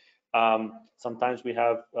 Okay. Sometimes we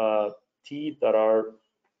have teeth that are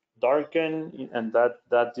darken, and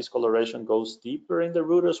that discoloration goes deeper in the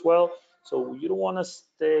root as well. So you don't want to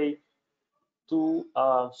stay too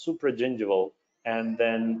supragingival and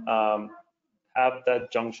then have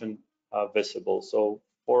that junction visible. So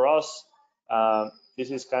for us,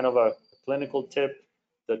 this is kind of a clinical tip.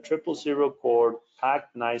 The 000 cord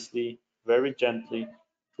packed nicely, very gently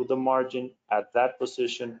to the margin at that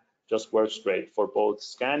position just works great for both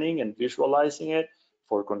scanning and visualizing it,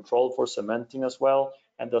 for control, for cementing as well.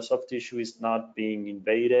 And the soft tissue is not being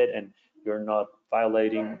invaded, and you're not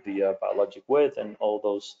violating the biologic width and all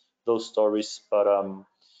those stories. But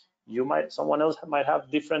someone else might have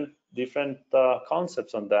different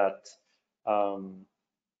concepts on that.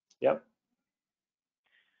 Yep.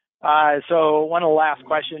 So one of the last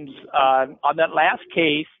questions, on that last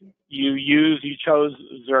case, you chose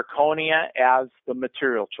zirconia as the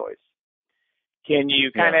material choice. Can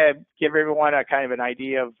you kind of give everyone a kind of an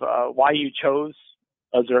idea of why you chose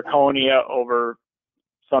a zirconia over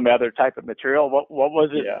some other type of material? What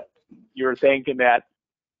was it you were thinking that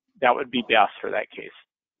would be best for that case?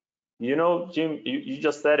 Jim, you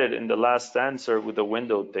just said it in the last answer with the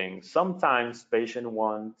window thing. Sometimes patient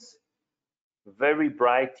wants very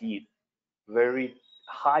bright teeth, very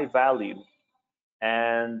high value,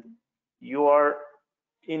 and you are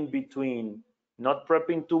in between, not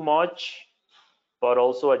prepping too much, but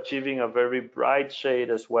also achieving a very bright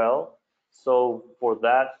shade as well. So for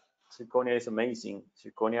that, zirconia is amazing.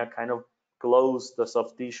 Zirconia kind of glows the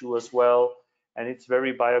soft tissue as well, and it's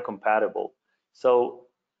very biocompatible. So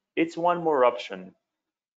it's one more option.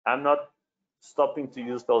 I'm not stopping to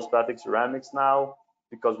use feldspathic ceramics now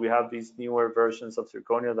because we have these newer versions of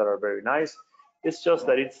zirconia that are very nice. It's just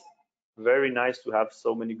that it's very nice to have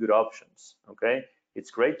so many good options. Okay,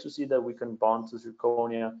 it's great to see that we can bond to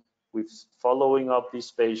zirconia. We've following up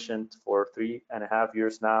this patient for 3.5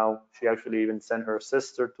 years now. She actually even sent her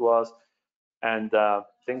sister to us, and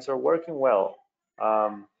things are working well.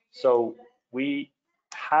 So we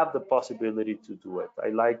have the possibility to do it. I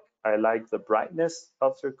like the brightness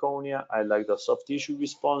of zirconia. I like the soft tissue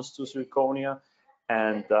response to zirconia,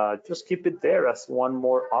 and just keep it there as one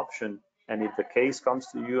more option. And if the case comes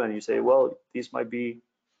to you and you say, well, this might be a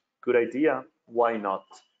good idea, why not,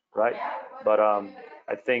 right? But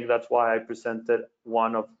I think that's why I presented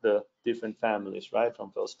one of the different families, right?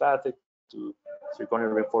 From feldspathic to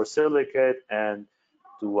zirconia reinforced silicate and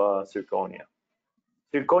to zirconia.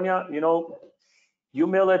 Zirconia, you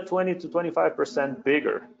mill it 20 to 25%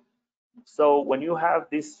 bigger. So when you have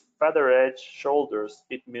these feather edge shoulders,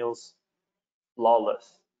 it mills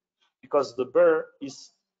flawless because the burr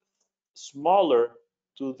is smaller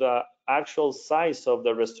to the actual size of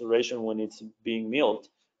the restoration when it's being milled,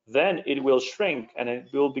 then it will shrink and it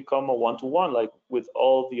will become a one-to-one like with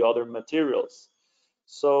all the other materials.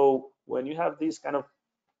 So when you have these kind of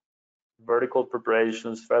vertical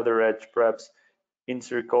preparations, feather edge preps in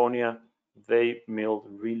zirconia, they mill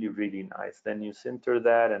really, really nice. Then you sinter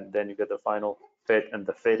that and then you get the final fit, and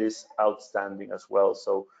the fit is outstanding as well.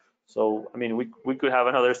 So I mean, we could have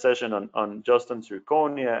another session on just on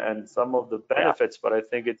zirconia and some of the benefits, but I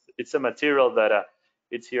think it's a material that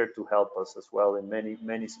it's here to help us as well in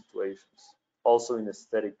many situations, also in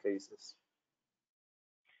aesthetic cases.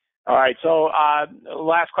 All right. So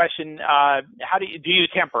last question: how do you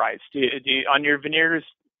temporize? Do you on your veneers?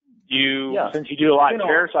 Since you do a lot in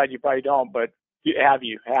chairside, you probably don't, but have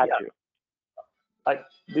you had to? Like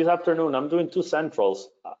this afternoon, I'm doing 2 centrals.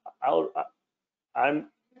 I'm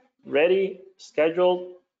ready,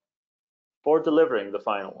 scheduled for delivering the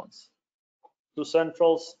final ones. 2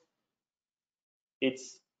 centrals.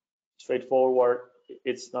 It's straightforward.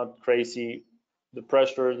 It's not crazy. The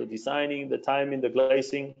pressure, the designing, the timing, the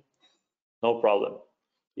glazing, no problem.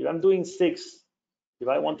 If I'm doing 6, if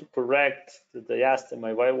I want to correct the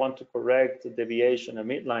diastema, if I want to correct the deviation, a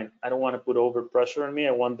midline, I don't want to put over pressure on me.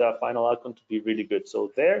 I want the final outcome to be really good.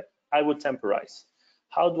 So there, I would temporize.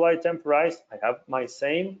 How do I temporize? I have my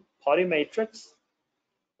same putty matrix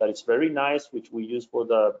that is very nice, which we use for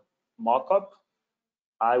the mock-up.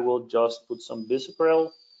 I will just put some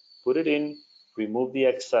bisacril, put it in, remove the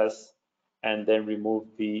excess, and then remove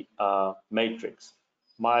the matrix.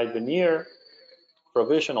 My veneer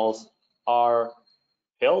provisionals are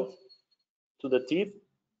held to the teeth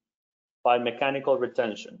by mechanical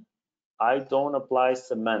retention. I don't apply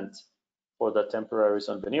cement for the temporaries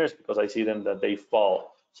on veneers because I see them that they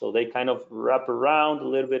fall. So they kind of wrap around a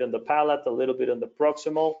little bit on the palate, a little bit on the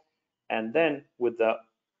proximal, and then with the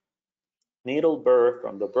needle burr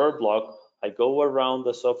from the burr block, I go around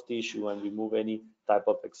the soft tissue and remove any type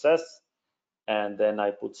of excess. And then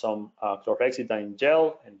I put some chlorhexidine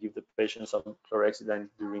gel and give the patient some chlorhexidine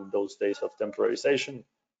during those days of temporarization.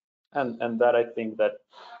 And that I think that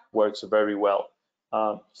works very well.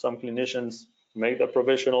 Some clinicians make the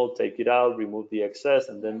provisional, take it out, remove the excess,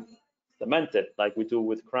 and then cement it like we do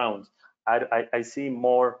with crowns. I see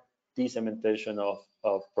more decementation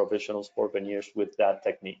of provisionals for veneers with that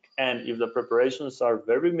technique. And if the preparations are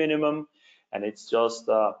very minimum and it's just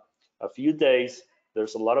a few days,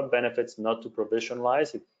 there's a lot of benefits not to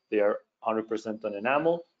provisionalize if they are 100% on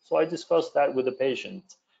enamel. So I discuss that with the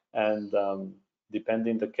patient, and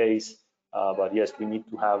depending the case, but yes, we need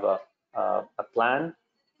to have a plan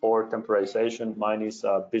for temporization. Mine is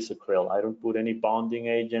bisacril. I don't put any bonding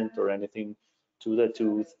agent or anything to the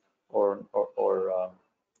tooth or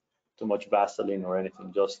too much Vaseline or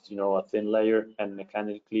anything. Just a thin layer and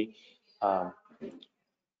mechanically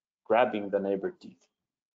grabbing the neighbor teeth.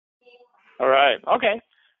 All right. Okay.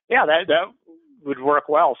 Yeah, that would work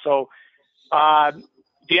well. So,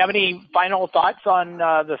 do you have any final thoughts on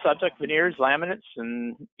the subject, veneers, laminates,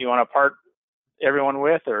 and you want to part everyone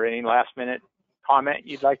with, or any last-minute comment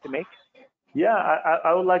you'd like to make? Yeah,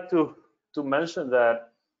 I would like to mention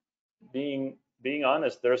that being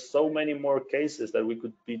honest, there's so many more cases that we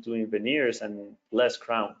could be doing veneers and less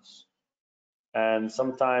crowns. And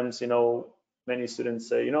sometimes, many students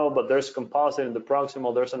say, but there's composite in the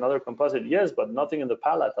proximal, there's another composite. Yes, but nothing in the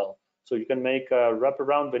palatal. So you can make a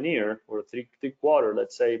wraparound veneer or 3/4,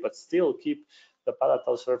 let's say, but still keep the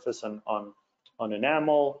palatal surface on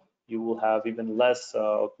enamel. You will have even less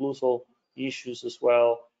occlusal issues as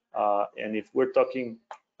well. And if we're talking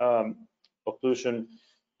occlusion,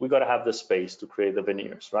 we got to have the space to create the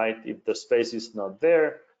veneers, right? If the space is not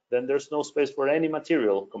there, then there's no space for any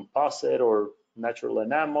material, composite or natural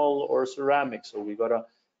enamel or ceramic. So we gotta,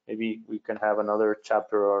 maybe we can have another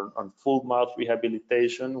chapter on full mouth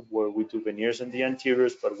rehabilitation where we do veneers in the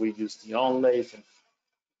anteriors, but we use the onlays and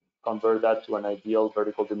convert that to an ideal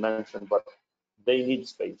vertical dimension, but they need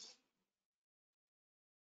space.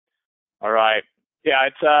 All right. Yeah,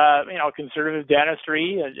 it's conservative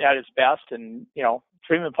dentistry at its best, and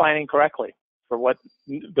treatment planning correctly for what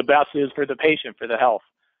the best is for the patient, for the health.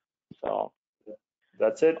 So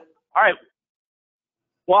that's it. All right.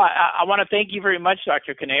 Well, I want to thank you very much,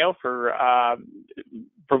 Dr. Conejo, for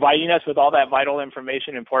providing us with all that vital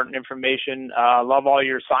information, important information. Love all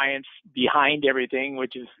your science behind everything,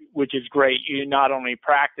 which is great. You not only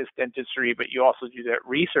practice dentistry, but you also do that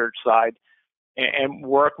research side and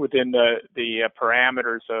work within the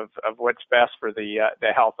parameters of what's best for the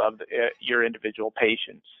health of your individual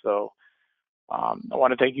patients. So I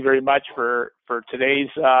want to thank you very much for today's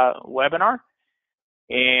webinar.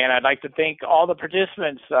 And I'd like to thank all the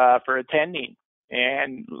participants for attending.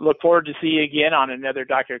 and look forward to see you again on another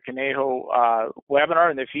Dr. Conejo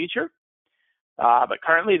webinar in the future. But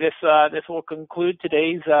currently, this will conclude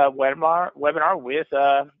today's webinar with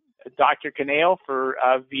Dr. Conejo for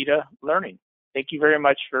VITA Learning. Thank you very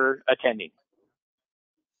much for attending.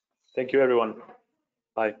 Thank you, everyone.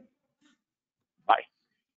 Bye.